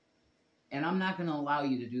heart. And I'm not going to allow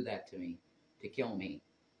you to do that to me, to kill me.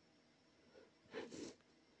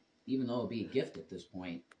 Even though it would be a gift at this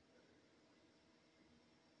point.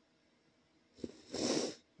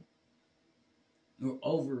 You're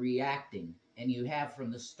overreacting. And you have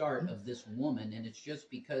from the start of this woman, and it's just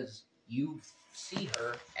because you see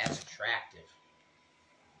her as attractive.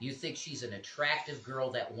 You think she's an attractive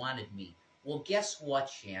girl that wanted me. Well, guess what,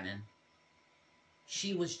 Shannon?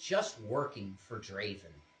 She was just working for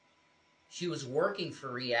Draven. She was working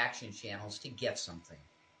for reaction channels to get something.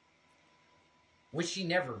 Which she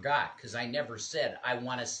never got, because I never said, I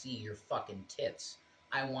want to see your fucking tits.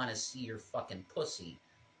 I want to see your fucking pussy.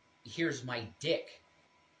 Here's my dick.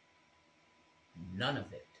 None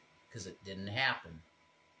of it, because it didn't happen.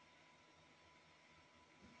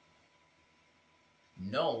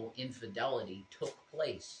 No infidelity took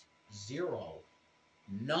place. Zero.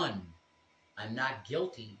 None. I'm not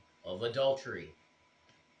guilty of adultery.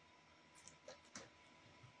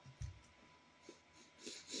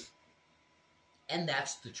 And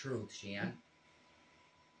that's the truth, Shan.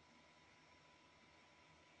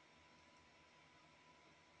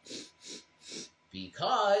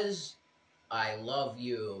 Because I love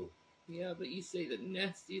you. Yeah, but you say the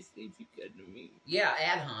nastiest things you can to me. Yeah,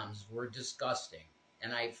 ad homs were disgusting.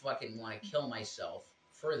 And I fucking want to kill myself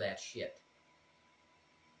for that shit.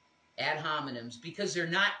 Ad hominems, because they're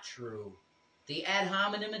not true. The ad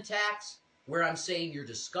hominem attacks, where I'm saying you're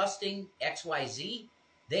disgusting, XYZ,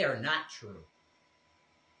 they are not true.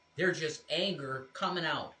 They're just anger coming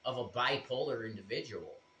out of a bipolar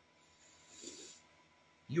individual.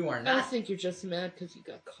 You are not. I think you're just mad because you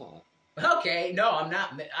got caught. Okay, no, I'm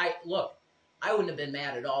not. Look, I wouldn't have been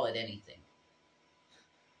mad at all at anything.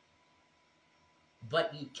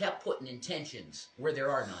 But you kept putting intentions where there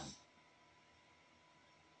are none.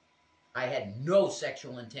 I had no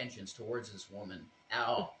sexual intentions towards this woman at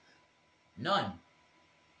all. None.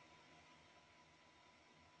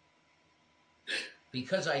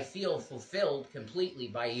 Because I feel fulfilled completely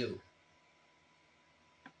by you.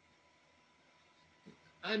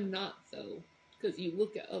 I'm not, though, because you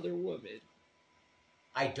look at other women.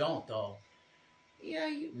 I don't, though. Yeah,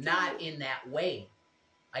 you do. Not in that way.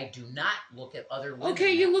 I do not look at other women.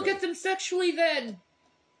 Okay, you look at them sexually then.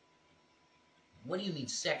 What do you mean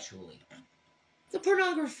sexually? The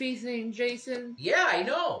pornography thing, Jason. Yeah, I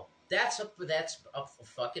know. That's a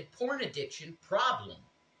fucking porn addiction problem.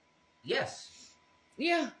 Yes.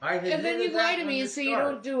 Yeah. And then you lie to me and say you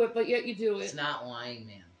don't do it, but yet you do it. It's not lying,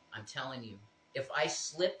 man. I'm telling you. If I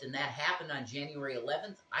slipped and that happened on January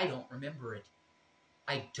 11th, I don't remember it.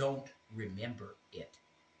 I don't remember it.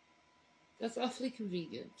 That's awfully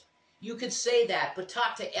convenient. You could say that, but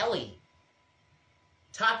talk to Ellie.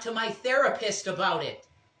 Talk to my therapist about it.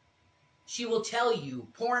 She will tell you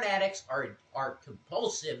porn addicts are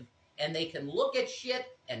compulsive and they can look at shit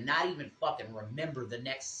and not even fucking remember the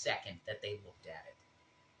next second that they looked at it.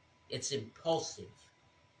 It's impulsive.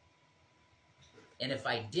 And if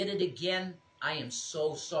I did it again, I am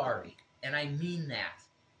so sorry. And I mean that.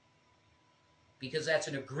 Because that's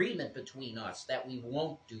an agreement between us that we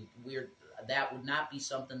won't do. That would not be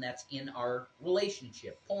something that's in our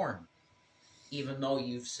relationship. Porn. Even though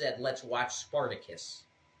you've said, let's watch Spartacus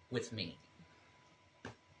with me.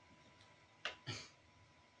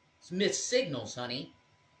 It's mixed signals, honey.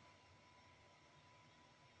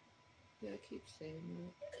 Yeah, I keep saying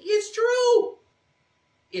that. It's true.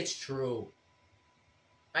 It's true.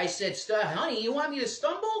 I said, honey, you want me to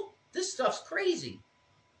stumble? This stuff's crazy.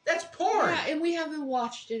 That's porn. Yeah, and we haven't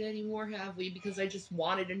watched it anymore, have we? Because I just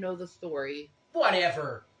wanted to know the story.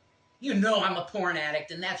 Whatever. You know I'm a porn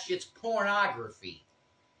addict, and that shit's pornography.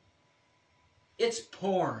 It's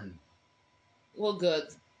porn. Well, good.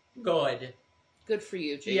 Good. Good for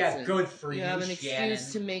you, Jason. Yeah, good for you, You have an Shannon.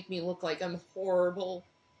 excuse to make me look like I'm horrible.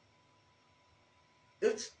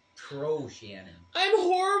 It's true, Shannon. I'm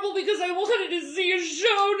horrible because I wanted to see a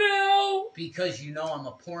show now. Because you know I'm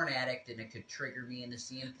a porn addict and it could trigger me into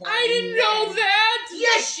seeing porn. I didn't know that.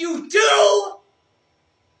 Yes, you do!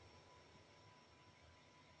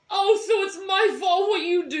 Oh, so it's my fault what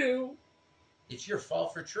you do. It's your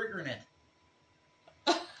fault for triggering it.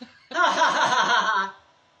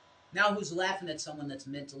 Now who's laughing at someone that's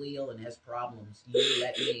mentally ill and has problems? You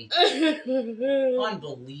at me.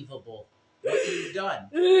 Unbelievable. What you've done.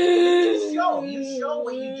 You show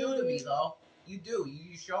what you do to me, though. You do.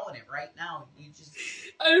 You're showing it right now. You just...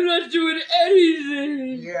 I'm not doing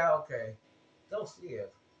anything. Yeah, okay. They'll see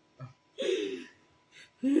it.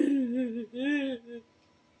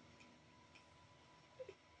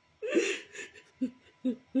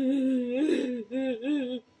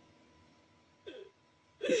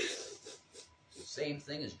 Same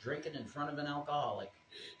thing as drinking in front of an alcoholic.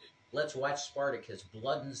 Let's watch Spartacus,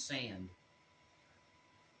 Blood and Sand.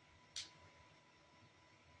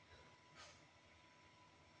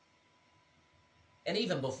 And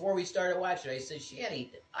even before we started watching, I said,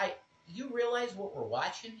 Shanny, you realize what we're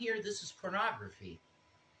watching here? This is pornography.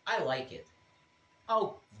 I like it.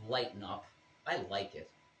 Oh, lighten up. I like it.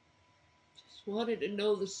 Just wanted to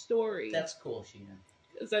know the story. That's cool, Sheena.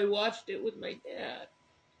 Because I watched it with my dad.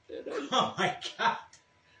 Oh my God.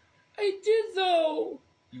 I did, though.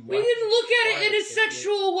 We watched didn't look at it in a Spartacus,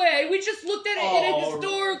 sexual way. We just looked at it in a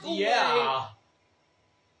historical way. Yeah.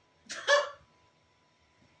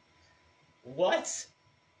 What?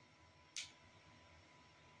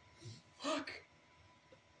 Fuck.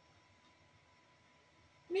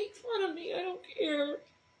 Make fun of me. I don't care.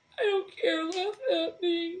 I don't care. Laugh at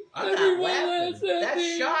me. I'm Everyone not laughing. laughs at That's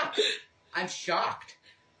me. shocked. I'm shocked.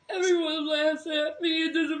 Everyone laughs at me.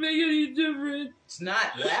 It doesn't make any difference. It's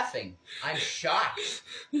not laughing. I'm shocked.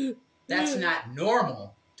 That's not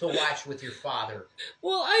normal to watch with your father.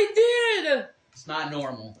 Well, I did. It's not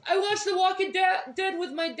normal. I watched The Walking Dead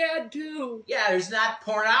with my dad, too. Yeah, there's not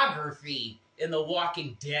pornography in The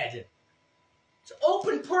Walking Dead. It's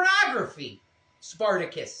open pornography.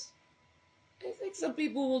 Spartacus. I think some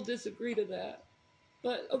people will disagree to that.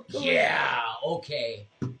 But, yeah, okay.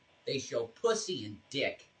 They show pussy and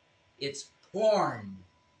dick. It's porn.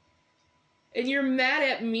 And you're mad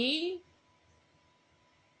at me?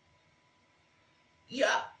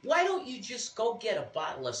 Yeah, why don't you just go get a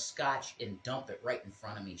bottle of scotch and dump it right in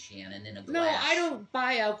front of me, Shannon, in a glass? No, I don't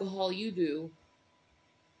buy alcohol. You do.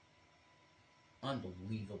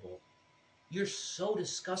 Unbelievable. You're so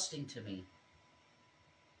disgusting to me.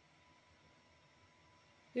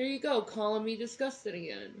 There you go, calling me disgusting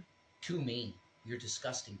again. To me. You're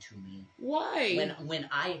disgusting to me. Why? When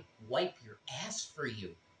I wipe your ass for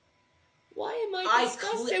you. Why am I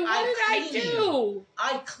disgusting? What did I do?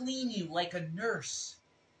 I clean you like a nurse.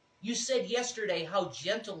 You said yesterday how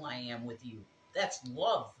gentle I am with you. That's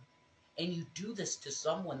love. And you do this to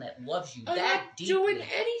someone that loves you I'm that not deeply. doing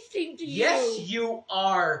anything to you. Yes, you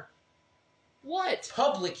are. What?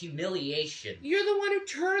 Public humiliation. You're the one who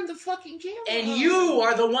turned the fucking camera And on. you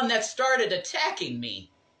are the one that started attacking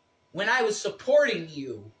me when I was supporting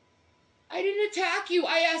you. I didn't attack you.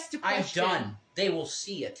 I asked a question. I'm done. They will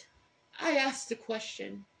see it. I asked a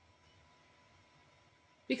question.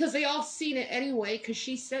 Because they all seen it anyway, because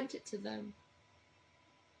she sent it to them.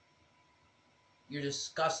 You're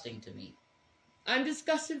disgusting to me. I'm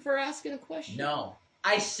disgusting for asking a question. No.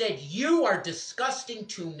 I said you are disgusting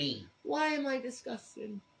to me. Why am I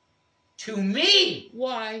disgusting? To me!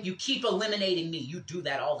 Why? You keep eliminating me. You do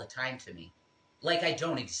that all the time to me. Like I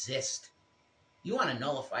don't exist. You want to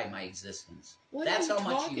nullify my existence. What That's are you how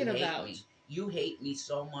much talking you hate about? me. You hate me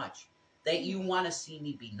so much that you want to see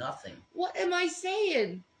me be nothing. What am I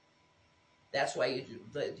saying? That's why you did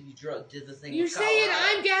the thing. You're with saying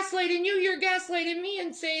Colorado. I'm gaslighting you, you're gaslighting me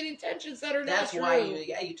and saying intentions that are That's not true.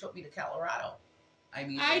 why you took me to Colorado. I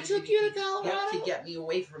mean, I took you to Colorado? Yeah, to get me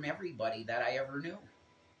away from everybody that I ever knew.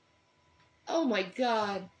 Oh my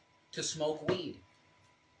God. To smoke weed.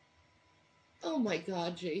 Oh my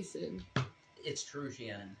God, Jason. It's true,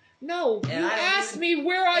 Shannon. No, And you asked me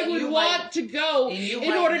where I would want to go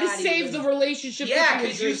in order to save the relationship. Yeah,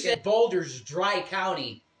 because you said Boulder's dry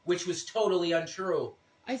county, which was totally untrue.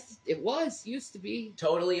 It was, used to be.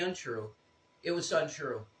 Totally untrue. It was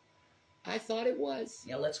untrue. I thought it was.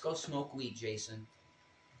 Yeah, let's go smoke weed, Jason.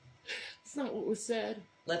 It's not what was said.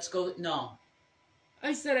 Let's go. No.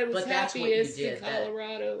 I said I was But that's what you happiest did. in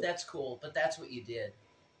Colorado. That's cool, but that's what you did.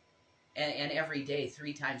 And every day,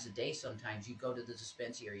 3 times a day sometimes, you go to the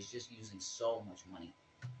dispensaries just using so much money.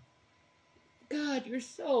 God, you're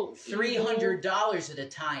so $300 at a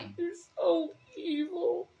time. You're so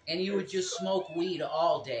evil. And you would just smoke weed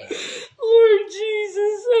all day. Lord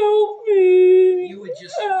Jesus, help me. You would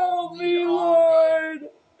just smoke weed all day.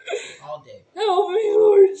 All day. Help me,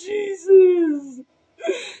 Lord Jesus.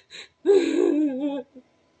 And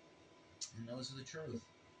those are the truth.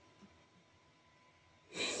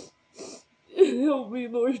 Help me,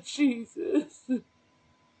 Lord Jesus. Didn't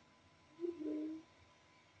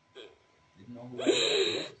know who I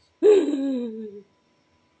was.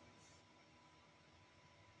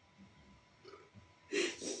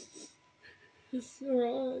 It's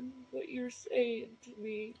wrong what you're saying to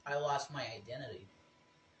me. I lost my identity.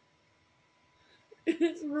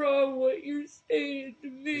 It's wrong what you're saying to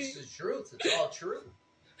me. This is truth. It's all true.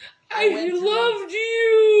 I loved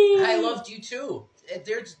you. I loved you too.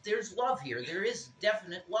 There's love here. There is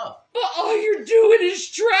definite love. But all you're doing is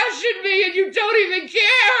trashing me and you don't even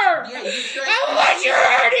care. Yeah, you tried. How much you're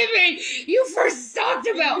hurting me. You first talked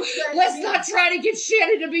about, let's not try to get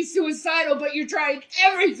Shannon to be suicidal, but you're trying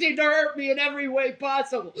everything to hurt me in every way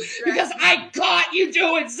possible. Because I caught you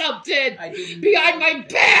doing something behind my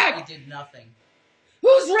back. I did nothing.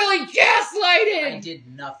 Who's really gaslighting? I did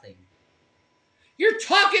nothing. You're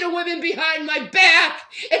talking to women behind my back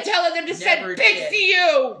and telling them to send pics to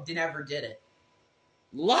you. Never did it.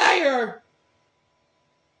 Liar.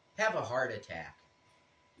 Have a heart attack.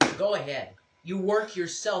 Go ahead. You work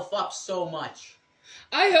yourself up so much.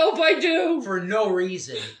 I hope I do. For no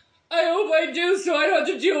reason. I hope I do so I don't have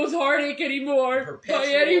to deal with heartache anymore by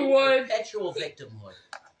anyone. Perpetual victimhood.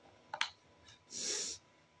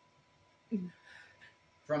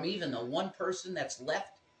 From even the one person that's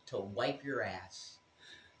left to wipe your ass.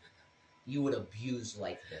 You would abuse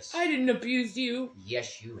like this. I didn't abuse you.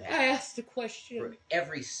 Yes, you have. I asked a question. For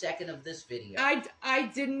every second of this video.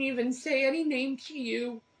 I didn't even say any name to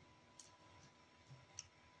you.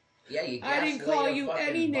 Yeah, you I didn't call you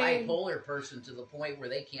any name. Bipolar person to the point where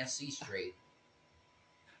they can't see straight.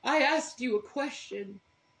 I asked you a question.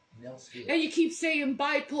 They'll see it. And you keep saying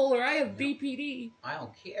bipolar. I have BPD. I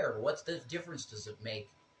don't care. What's the difference does it make?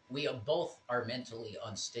 We both are mentally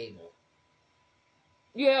unstable.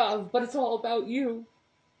 Yeah, but it's all about you.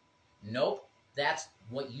 Nope. That's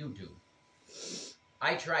what you do.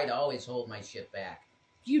 I try to always hold my shit back.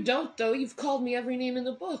 You don't, though. You've called me every name in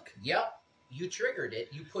the book. Yep. You triggered it.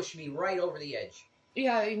 You pushed me right over the edge.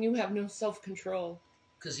 Yeah, and you have no self-control.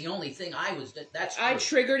 Because the only thing that's true. I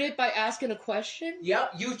triggered it by asking a question?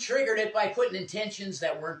 Yep. You triggered it by putting intentions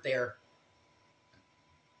that weren't there.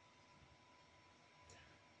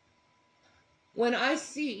 When I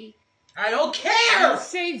see... I don't care! I'll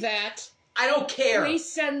say that. I don't care.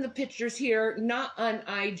 Please send the pictures here, not on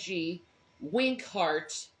IG. Wink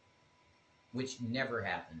heart. Which never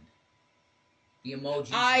happened. The emojis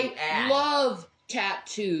I love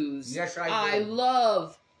tattoos. Yes, I do. I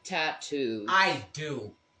love tattoos. I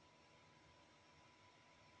do.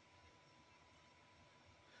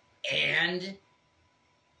 And...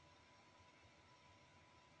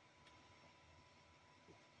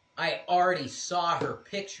 I already saw her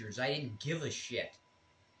pictures. I didn't give a shit.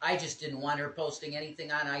 I just didn't want her posting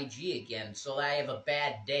anything on IG again, so I have a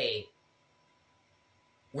bad day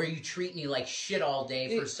where you treat me like shit all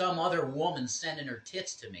day for some other woman sending her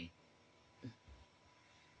tits to me.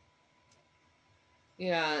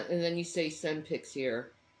 Yeah, and then you say send pics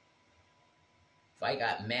here. If I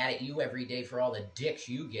got mad at you every day for all the dicks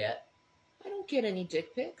you get. I don't get any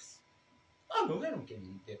dick pics. Oh, no, I don't get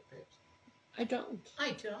any dick pics. I don't.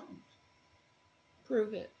 I don't.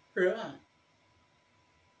 Prove it. Right.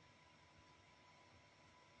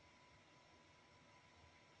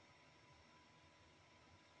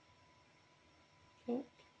 Don't.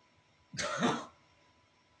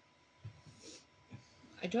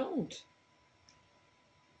 I don't.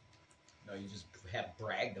 No, you just have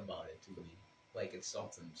bragged about it to me. Like it's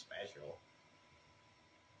something special.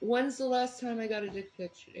 When's the last time I got a dick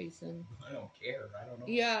pic, Jason? I don't care. I don't know.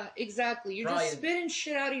 Yeah, exactly. You're Probably, just spitting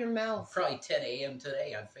shit out of your mouth. Probably 10 a.m.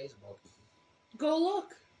 today on Facebook. Go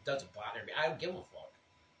look. Doesn't bother me. I don't give a fuck.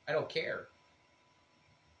 I don't care.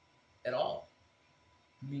 At all.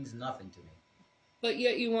 It means nothing to me. But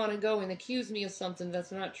yet you want to go and accuse me of something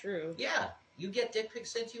that's not true. Yeah. You get dick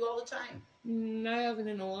pics sent to you all the time. I haven't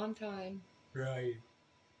in a long time. Right.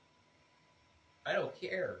 I don't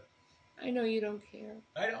care. I know you don't care.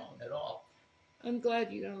 I don't at all. I'm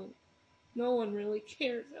glad you don't. No one really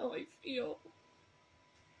cares how I feel.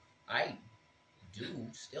 I do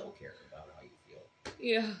still care about how you feel.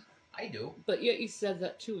 Yeah. I do. But yet you said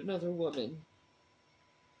that to another woman.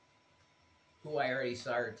 Who I already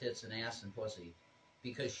saw her tits and ass and pussy.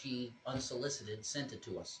 Because she, unsolicited, sent it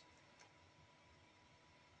to us.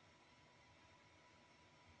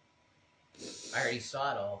 I already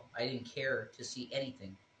saw it all. I didn't care to see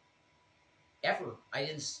anything. Ever. I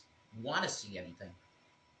didn't want to see anything.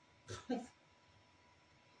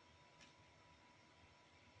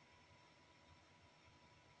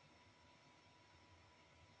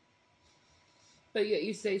 But yet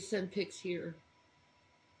you say send pics here.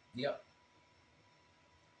 Yep.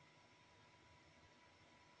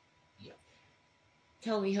 Yep.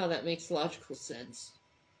 Tell me how that makes logical sense.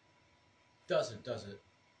 Does it?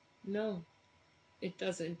 No, it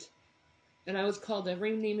doesn't. And I was called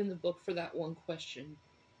every name in the book for that one question.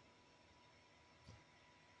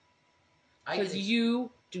 Because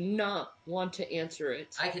you do not want to answer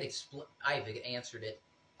it. I've answered it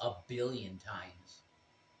a billion times.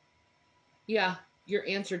 Yeah, your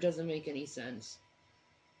answer doesn't make any sense.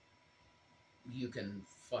 You can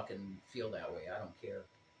fucking feel that way. I don't care.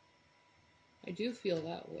 I do feel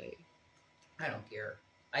that way. I don't care.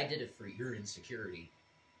 I did it for your insecurity.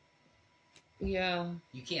 Yeah.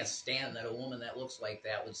 You can't stand that a woman that looks like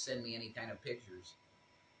that would send me any kind of pictures.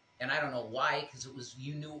 And I don't know why, because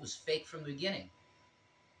you knew it was fake from the beginning.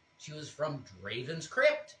 She was from Draven's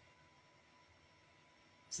Crypt.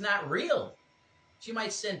 It's not real. She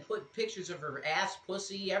might send pictures of her ass,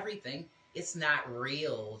 pussy, everything. It's not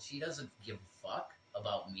real. She doesn't give a fuck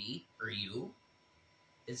about me or you.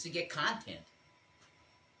 It's to get content.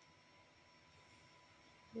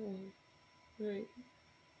 Right.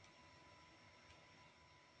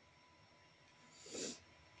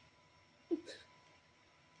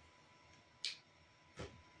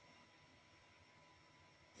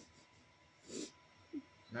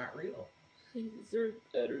 Not real. I deserve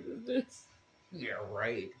better than this. Yeah,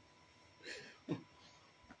 right. I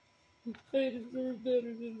deserve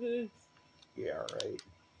better than this. Yeah, right.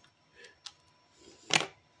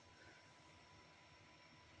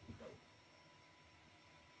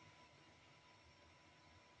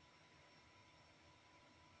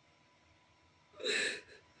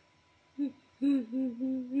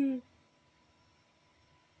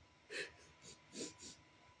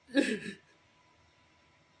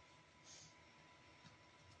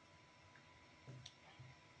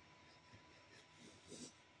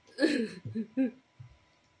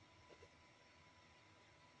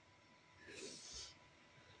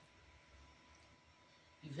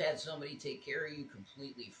 You've had somebody take care of you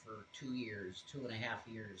completely for 2 years,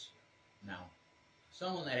 2.5 years now.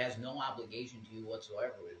 Someone that has no obligation to you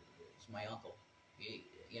whatsoever is my uncle.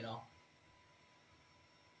 You know?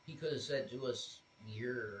 He could have said to us a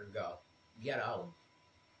year ago, get out.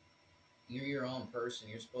 You're your own person.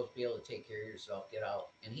 You're supposed to be able to take care of yourself. Get out.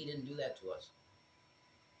 And he didn't do that to us.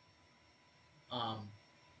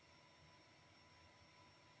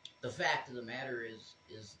 The fact of the matter is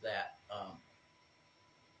that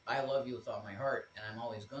I love you with all my heart, and I'm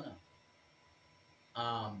always gonna.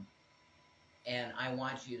 And I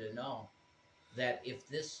want you to know that if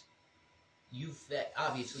this,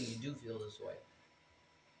 obviously you do feel this way,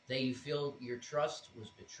 that you feel your trust was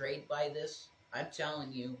betrayed by this, I'm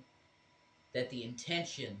telling you that the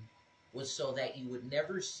intention was so that you would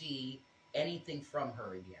never see anything from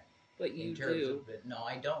her again. But you do. No,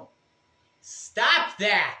 I don't. Stop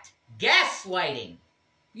that! Gaslighting!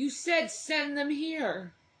 You said send them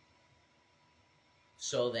here.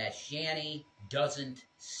 So that Shanny doesn't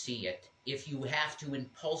see it. If you have to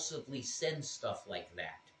impulsively send stuff like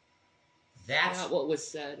that. That's not what was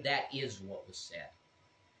said. That is what was said.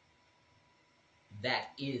 That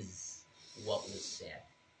is what was said.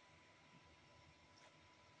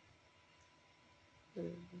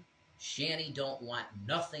 Shanny don't want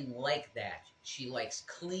nothing like that. She likes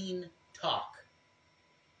clean talk.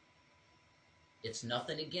 It's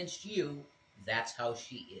nothing against you. That's how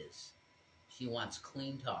she is. She wants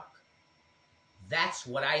clean talk. That's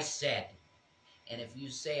what I said. And if you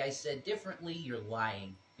say I said differently, you're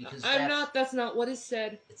lying. Because that's not what is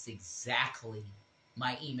said. It's exactly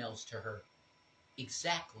my emails to her.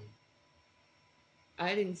 Exactly.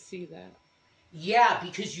 I didn't see that. Yeah,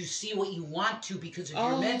 because you see what you want to because of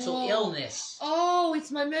your mental illness. Oh, it's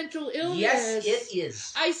my mental illness. Yes, it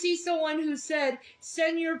is. I see someone who said,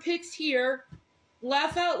 send your pics here,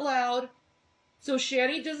 laugh out loud, so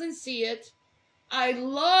Shanny doesn't see it. I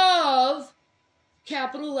love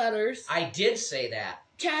capital letters. I did say that.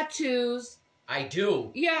 Tattoos. I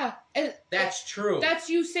do. Yeah, and That's true. that's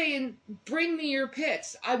you saying, bring me your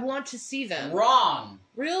pics. I want to see them. Wrong.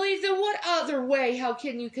 Really? Then what other way? How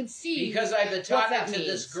can you conceive? Because I've been talking to means?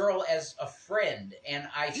 this girl as a friend, and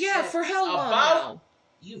I Yeah, said for how long about now?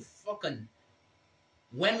 you fucking.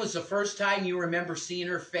 When was the first time you remember seeing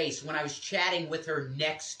her face? When I was chatting with her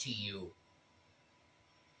next to you.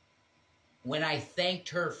 When I thanked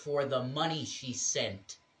her for the money she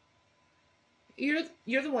sent. You're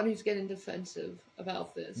the one who's getting defensive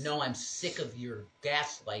about this. No, I'm sick of your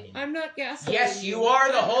gaslighting. I'm not gaslighting. Yes, you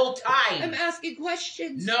are the whole time. I'm asking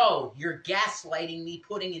questions. No, you're gaslighting me,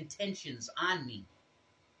 putting intentions on me.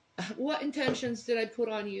 What intentions did I put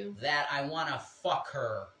on you? That I want to fuck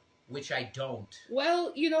her, which I don't.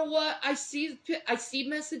 Well, you know what? I see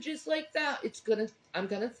messages like that. I'm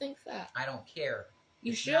gonna think that. I don't care.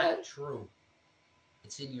 You it's should. Not true.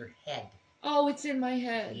 It's in your head. Oh, it's in my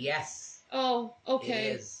head. Yes. Oh,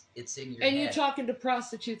 okay. It is. It's in your and head. you talking to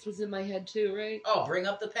prostitutes was in my head too, right? Oh, bring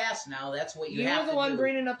up the past now. That's what you have to do. You're the one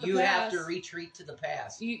bringing up the past. You have to retreat to the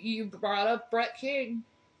past. You brought up Brett King.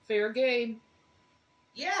 Fair game.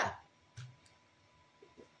 Yeah.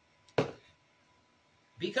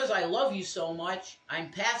 Because I love you so much,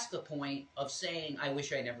 I'm past the point of saying I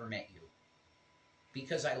wish I never met you.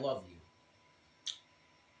 Because I love you.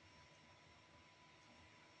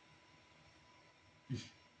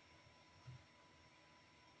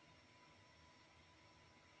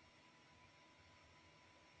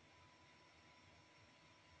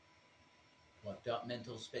 Fucked up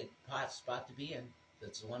mental spot to be in.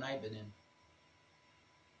 That's the one I've been in.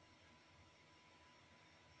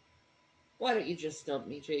 Why don't you just dump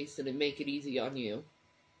me, Jason, and make it easy on you?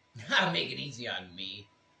 I'll make it easy on me.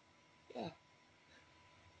 Yeah.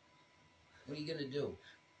 What are you gonna do,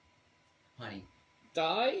 honey?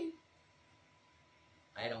 Die?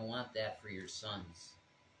 I don't want that for your sons.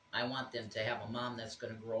 I want them to have a mom that's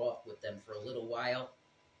gonna grow up with them for a little while.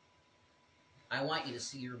 I want you to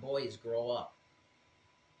see your boys grow up.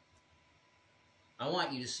 I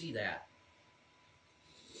want you to see that.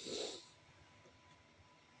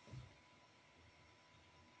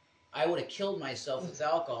 I would have killed myself with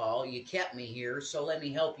alcohol. You kept me here, so let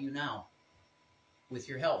me help you now. With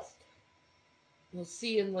your health. Well,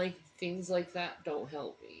 seeing like things like that don't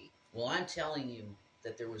help me. Well, I'm telling you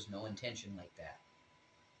that there was no intention like that.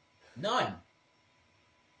 None.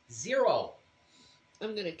 Zero.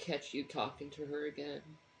 I'm gonna catch you talking to her again.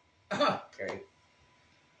 Okay.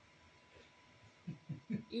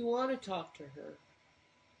 You want to talk to her.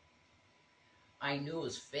 I knew it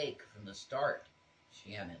was fake from the start,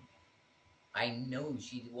 Shannon. I knew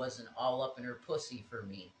she wasn't all up in her pussy for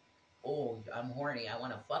me. Oh, I'm horny. I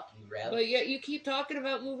want to fuck you, Rev. But yet you keep talking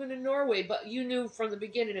about moving to Norway, but you knew from the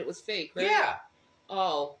beginning it was fake, right? Yeah.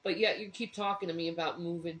 Oh, but yet you keep talking to me about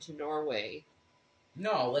moving to Norway.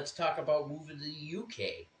 No, let's talk about moving to the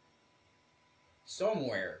UK.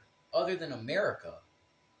 Somewhere other than America.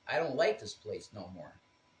 I don't like this place no more.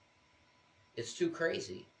 It's too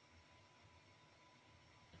crazy.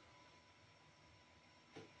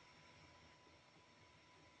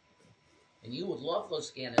 And you would love those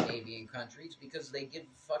Scandinavian countries because they give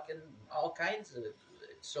fucking all kinds of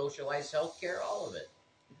socialized healthcare, all of it.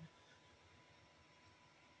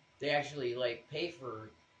 They actually like pay for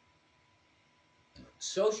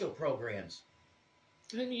social programs.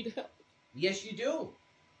 I need help. Yes, you do.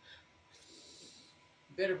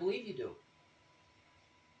 You better believe you do.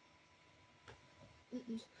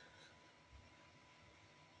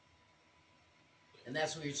 And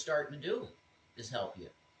that's what you're starting to do, is help you.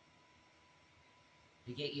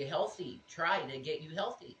 To get you healthy. Try to get you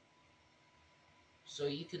healthy. So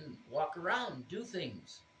you can walk around, do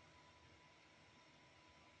things.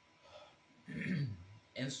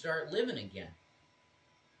 And start living again.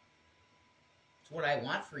 It's what I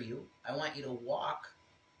want for you. I want you to walk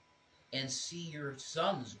and see your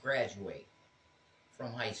sons graduate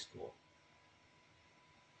from high school.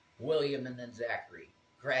 William and then Zachary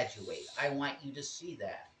graduate. I want you to see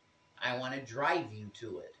that. I want to drive you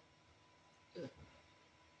to it.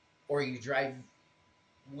 Or you drive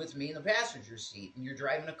with me in the passenger seat and you're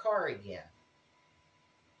driving a car again.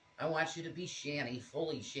 I want you to be Shanny,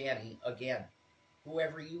 fully Shanny again.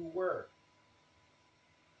 Whoever you were.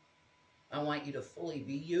 I want you to fully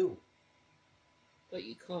be you. But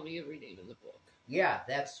you call me every name in the book. Yeah,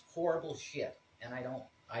 that's horrible shit. And I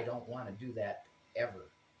don't want to do that ever.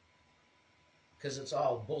 Because it's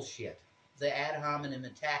all bullshit. The ad hominem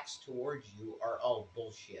attacks towards you are all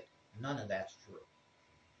bullshit. None of that's true.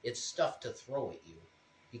 It's stuff to throw at you.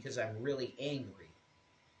 Because I'm really angry.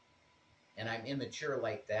 And I'm immature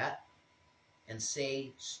like that. And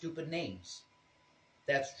say stupid names.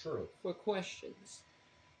 That's true. for questions.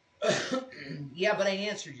 Yeah, but I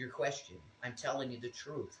answered your question. I'm telling you the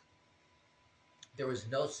truth. There was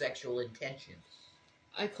no sexual intentions.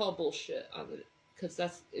 I call bullshit on it because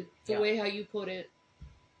that's the Yeah. way how you put it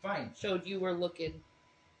Fine. showed you were looking.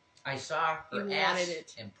 I saw her You ass wanted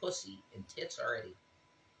it. and pussy and tits already.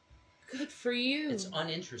 Good for you. It's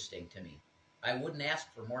uninteresting to me. I wouldn't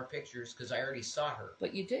ask for more pictures because I already saw her.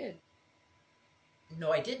 But you did.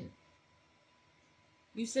 No, I didn't.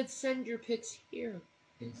 You said send your pics here.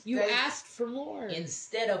 Instead, You asked for more.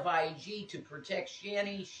 Instead of IG to protect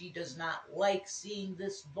Shanny, she does not like seeing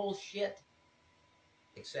this bullshit,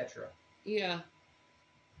 etc. Yeah.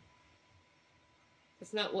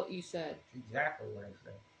 That's not what you said. Exactly what I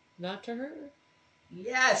said. Not to her.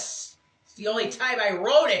 Yes! It's the only time I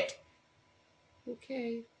wrote it!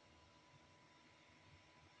 Okay.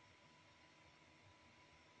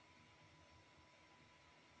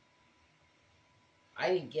 I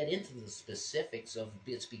didn't get into the specifics of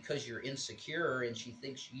it's because you're insecure and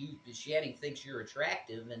Shanny thinks you're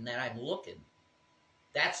attractive and that I'm looking.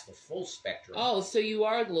 That's the full spectrum. Oh, so you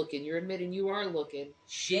are looking. You're admitting you are looking.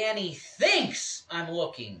 Shanny thinks I'm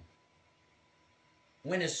looking.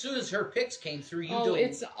 When as soon as her pics came through,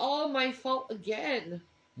 It's all my fault again.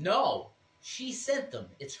 No, she sent them.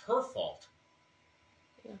 It's her fault.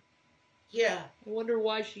 Yeah. Yeah. I wonder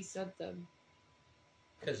why she sent them.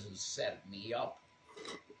 Because it set me up.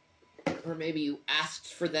 Or maybe you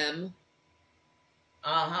asked for them.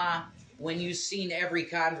 Uh-huh. When you've seen every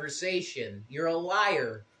conversation, you're a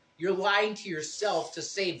liar. You're lying to yourself to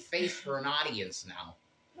save face for an audience now.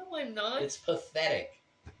 No, I'm not. It's pathetic.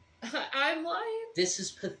 I'm lying? This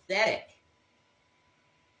is pathetic.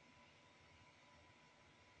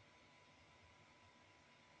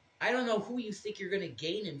 I don't know who you think you're going to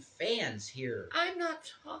gain in fans here. I'm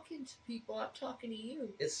not talking to people. I'm talking to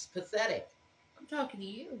you. It's pathetic. I'm talking to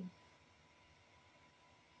you.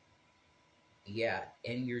 Yeah,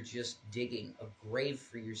 and you're just digging a grave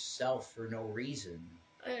for yourself for no reason.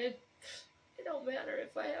 It don't matter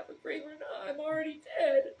if I have a grave or not. I'm already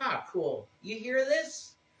dead. Ah, cool. You hear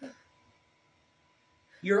this?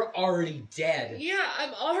 You're already dead. Yeah,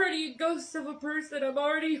 I'm already a ghost of a person. I'm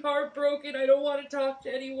already heartbroken. I don't want to talk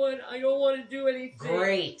to anyone. I don't want to do anything.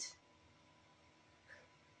 Great.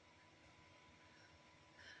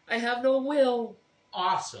 I have no will.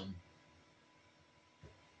 Awesome.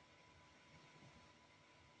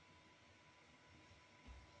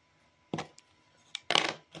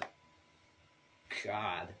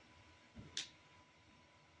 God.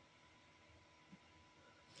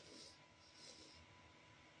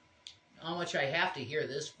 How much I have to hear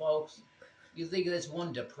this, folks? You think this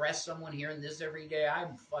won't depress someone hearing this every day?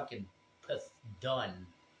 I'm fucking done.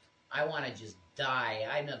 I want to just die.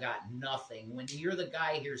 I got nothing. When you're the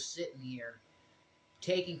guy here sitting here,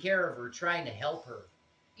 taking care of her, trying to help her.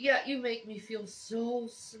 Yeah, you make me feel so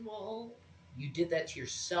small. You did that to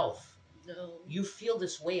yourself. No. You feel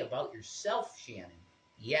this way about yourself, Shannon.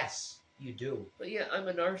 Yes, you do. But yeah, I'm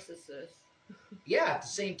a narcissist. Yeah, at the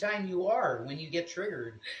same time you are when you get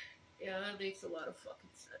triggered. Yeah, that makes a lot of fucking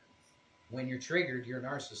sense. When you're triggered, you're a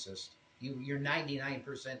narcissist. You're 99%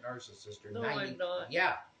 narcissist. Or No, 90, I'm not.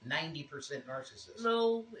 Yeah, 90% narcissist.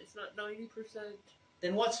 No, it's not 90%.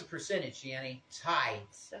 Then what's the percentage, Shanny? It's high.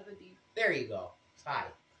 70. There you go. It's high.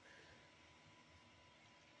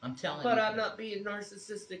 I'm telling you. But I'm not being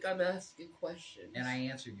narcissistic. I'm asking questions. And I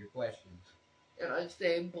answered your questions. And I'm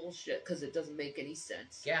saying bullshit because it doesn't make any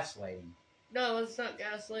sense. Gaslighting. No, it's not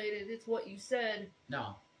gaslighting. It's what you said.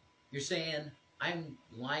 No. You're saying, I'm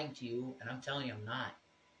lying to you, and I'm telling you I'm not.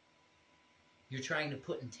 You're trying to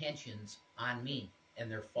put intentions on me, and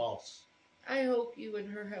they're false. I hope you and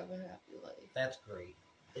her have a happy life. That's great.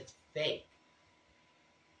 It's fake.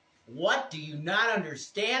 What do you not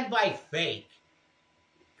understand by fake?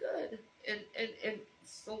 Good. And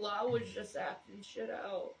Salah was just acting shit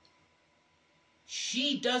out.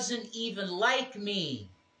 She doesn't even like me.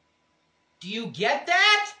 Do you get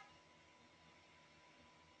that?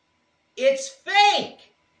 It's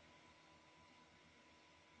fake.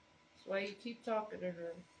 That's why you keep talking to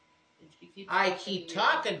her. And she keeps I keep to you.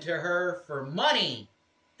 talking to her for money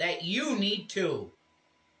that you need too.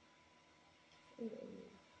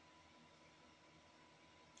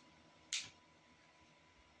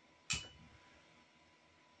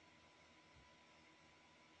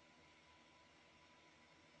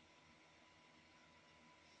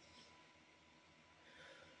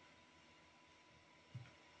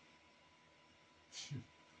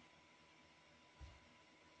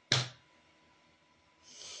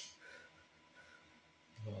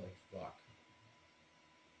 Holy fuck.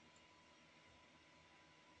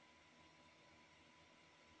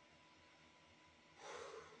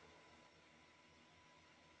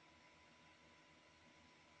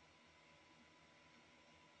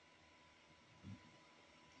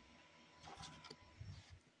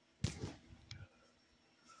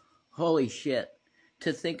 Holy shit.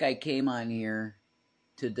 To think I came on here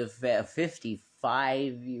to defend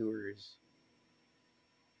 55 viewers.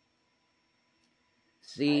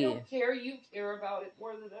 See, I don't care. You care about it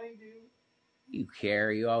more than I do. you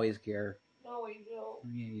care. You always care. No, I don't.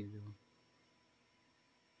 Yeah, you do.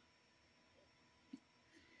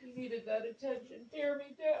 You needed that attention. Tear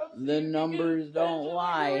me down. So The you can numbers get don't attention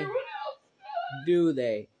lie. like everyone else does. Do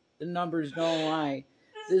they? The numbers don't lie.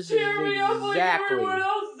 This Just is tear me up like exactly. everyone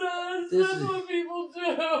else does. This That's is- what people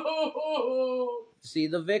do. See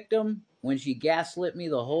the victim? When she gaslit me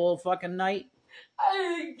the whole fucking night? I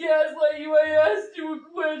didn't gaslight you. I asked you a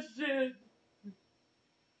question.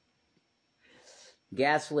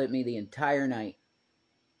 Gaslit me the entire night.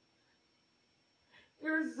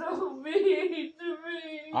 You're so mean to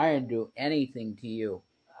me. I didn't do anything to you.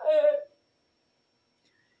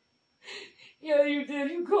 Yeah, you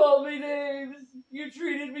did. You called me names. You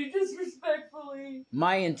treated me disrespectfully.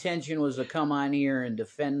 My intention was to come on here and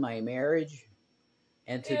defend my marriage.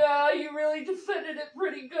 And to Yeah, you really defended it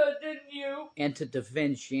pretty good, didn't you? and to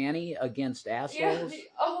defend Shanny against assholes. Yeah.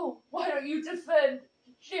 Oh, why don't you defend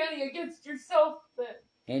Shanny against yourself then?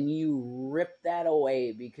 And you ripped that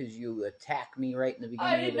away because you attacked me right in the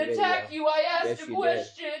beginning I of the didn't video. attack you. I asked Yes, a you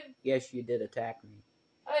question. Yes, you did attack me.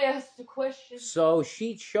 I asked a question. So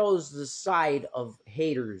she chose the side of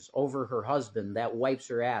haters over her husband that wipes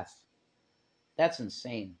her ass. That's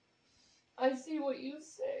insane. I see what you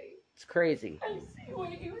say. It's crazy I see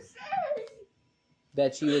what you say.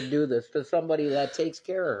 that she would do this to somebody that takes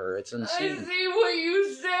care of her. It's I insane. see what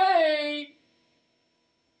you say.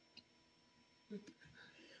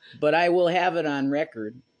 But I will have it on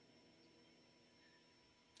record.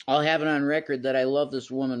 I'll have it on record that I love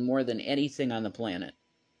this woman more than anything on the planet.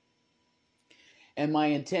 And my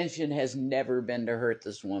intention has never been to hurt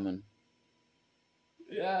this woman.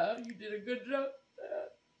 Yeah, you did a good job with that.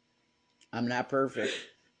 I'm not perfect.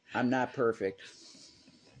 I'm not perfect.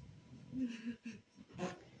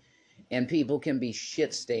 And people can be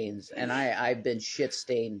shit stains. And I've been shit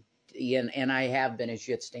stained. And I have been a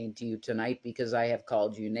shit stain to you tonight because I have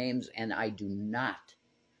called you names. And I do not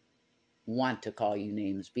want to call you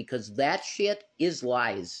names because that shit is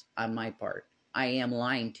lies on my part. I am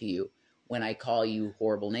lying to you when I call you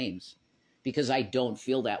horrible names because I don't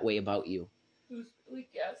feel that way about you. Who's really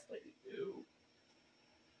gaslighting you?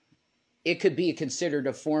 It could be considered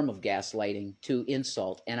a form of gaslighting to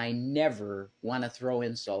insult, and I never want to throw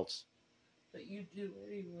insults. But you do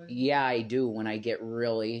anyway. Yeah, I do when I get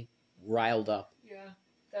really riled up. Yeah,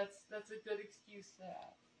 that's a good excuse to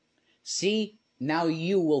have. See, now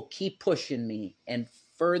you will keep pushing me and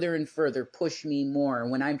further push me more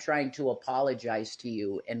when I'm trying to apologize to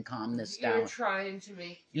you and calm this down. You're trying to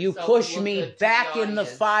make You yourself push look me good to back the in the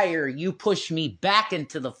audience. fire. You push me back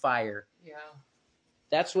into the fire. Yeah.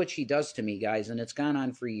 That's what she does to me, guys, and it's gone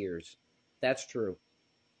on for years. That's true.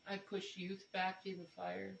 I push youth back in the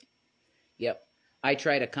fire. Yep. I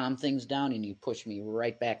try to calm things down, and you push me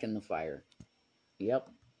right back in the fire. Yep.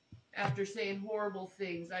 After saying horrible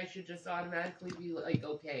things, I should just automatically be like,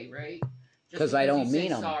 okay, right? Because I don't you say mean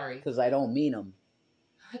them. Sorry. Because I don't mean them.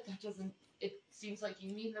 That doesn't. It seems like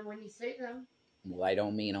you mean them when you say them. Well, I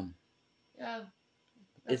don't mean them. Yeah.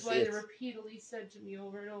 That's It's- why it's- they're repeatedly said to me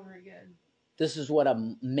over and over again. This is what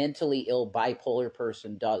a mentally ill bipolar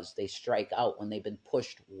person does. They strike out when they've been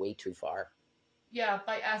pushed way too far. Yeah,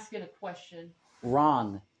 by asking a question.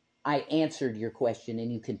 Wrong. I answered your question,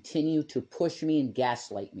 and you continue to push me and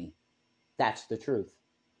gaslight me. That's the truth.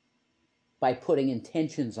 By putting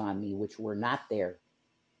intentions on me, which were not there.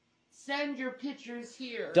 Send your pictures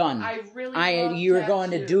here. Done. I really love You're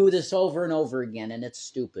going to tattoos. do this over and over again, and it's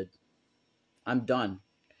stupid. I'm done.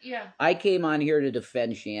 Yeah. I came on here to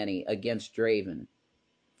defend Shanny against Draven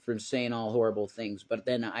from saying all horrible things, but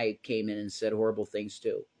then I came in and said horrible things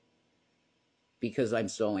too. Because I'm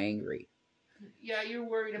so angry. Yeah, you're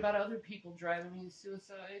worried about other people driving you to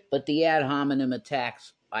suicide. But the ad hominem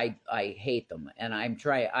attacks, I hate them. And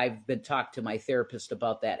I've been talked to my therapist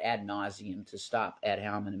about that ad nauseum to stop ad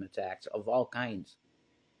hominem attacks of all kinds.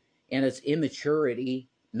 And it's immaturity,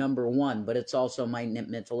 number one, but it's also my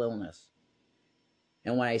mental illness.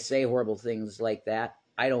 And when I say horrible things like that,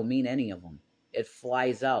 I don't mean any of them. It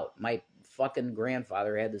flies out. My fucking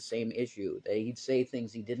grandfather had the same issue, that he'd say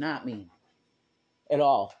things he did not mean at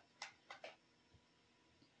all.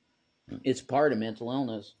 It's part of mental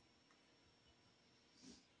illness.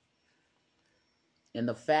 And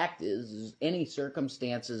the fact is any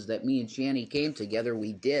circumstances that me and Shanny came together,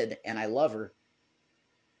 we did, and I love her.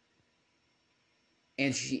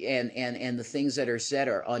 And she and the things that are said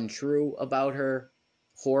are untrue about her.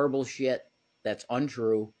 Horrible shit that's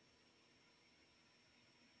untrue.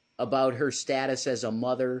 about her status as a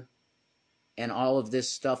mother and all of this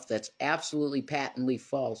stuff that's absolutely patently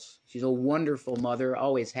false. She's a wonderful mother,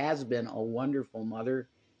 always has been a wonderful mother.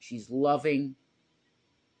 She's loving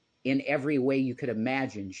in every way you could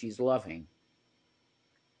imagine. She's loving.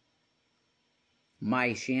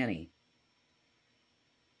 My Shanny.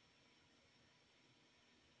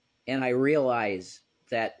 And I realize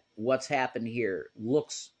that what's happened here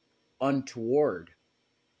looks untoward,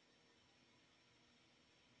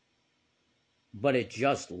 but it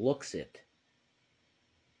just looks it.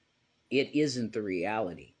 It isn't the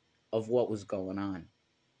reality of what was going on.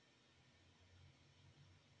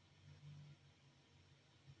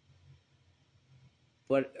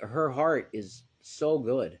 But her heart is so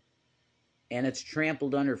good, and it's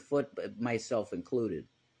trampled underfoot, myself included.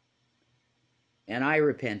 And I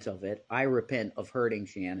repent of it. I repent of hurting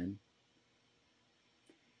Shannon.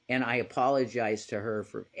 And I apologize to her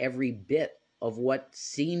for every bit of what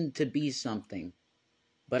seemed to be something.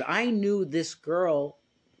 But I knew this girl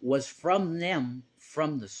was from them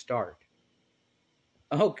from the start.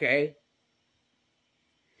 Okay.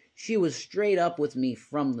 She was straight up with me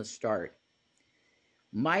from the start.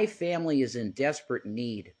 My family is in desperate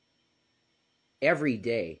need every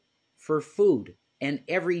day for food and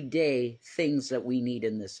everyday things that we need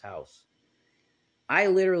in this house. I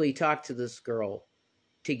literally talked to this girl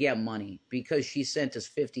to get money because she sent us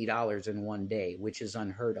 $50 in one day, which is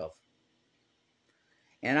unheard of.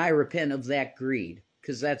 And I repent of that greed,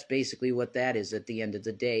 because that's basically what that is at the end of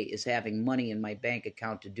the day, is having money in my bank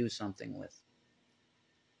account to do something with.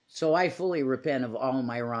 So I fully repent of all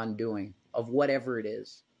my wrongdoing, of whatever it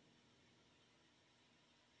is.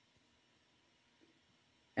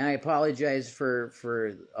 And I apologize for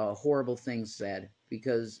horrible things said,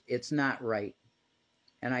 because it's not right.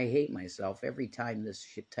 And I hate myself every time this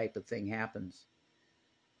shit type of thing happens.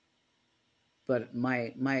 But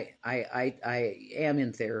I am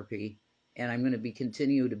in therapy, and I'm going to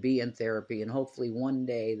continue to be in therapy, and hopefully one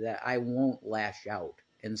day that I won't lash out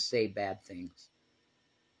and say bad things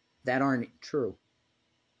that aren't true,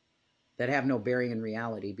 that have no bearing in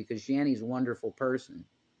reality, because Shanny's a wonderful person.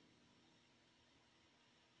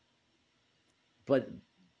 But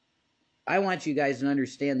I want you guys to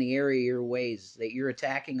understand the area of your ways, that you're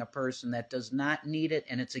attacking a person that does not need it,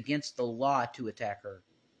 and it's against the law to attack her.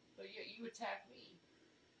 But you attack me.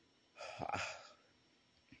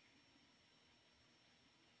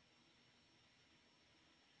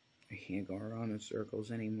 I can't go around in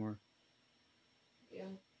circles anymore. Yeah.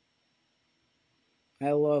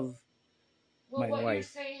 I love well, my what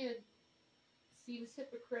wife. You're saying seems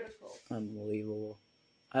hypocritical. Unbelievable.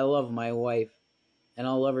 I love my wife, and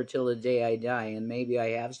I'll love her till the day I die. And maybe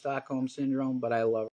I have Stockholm Syndrome, but I love her.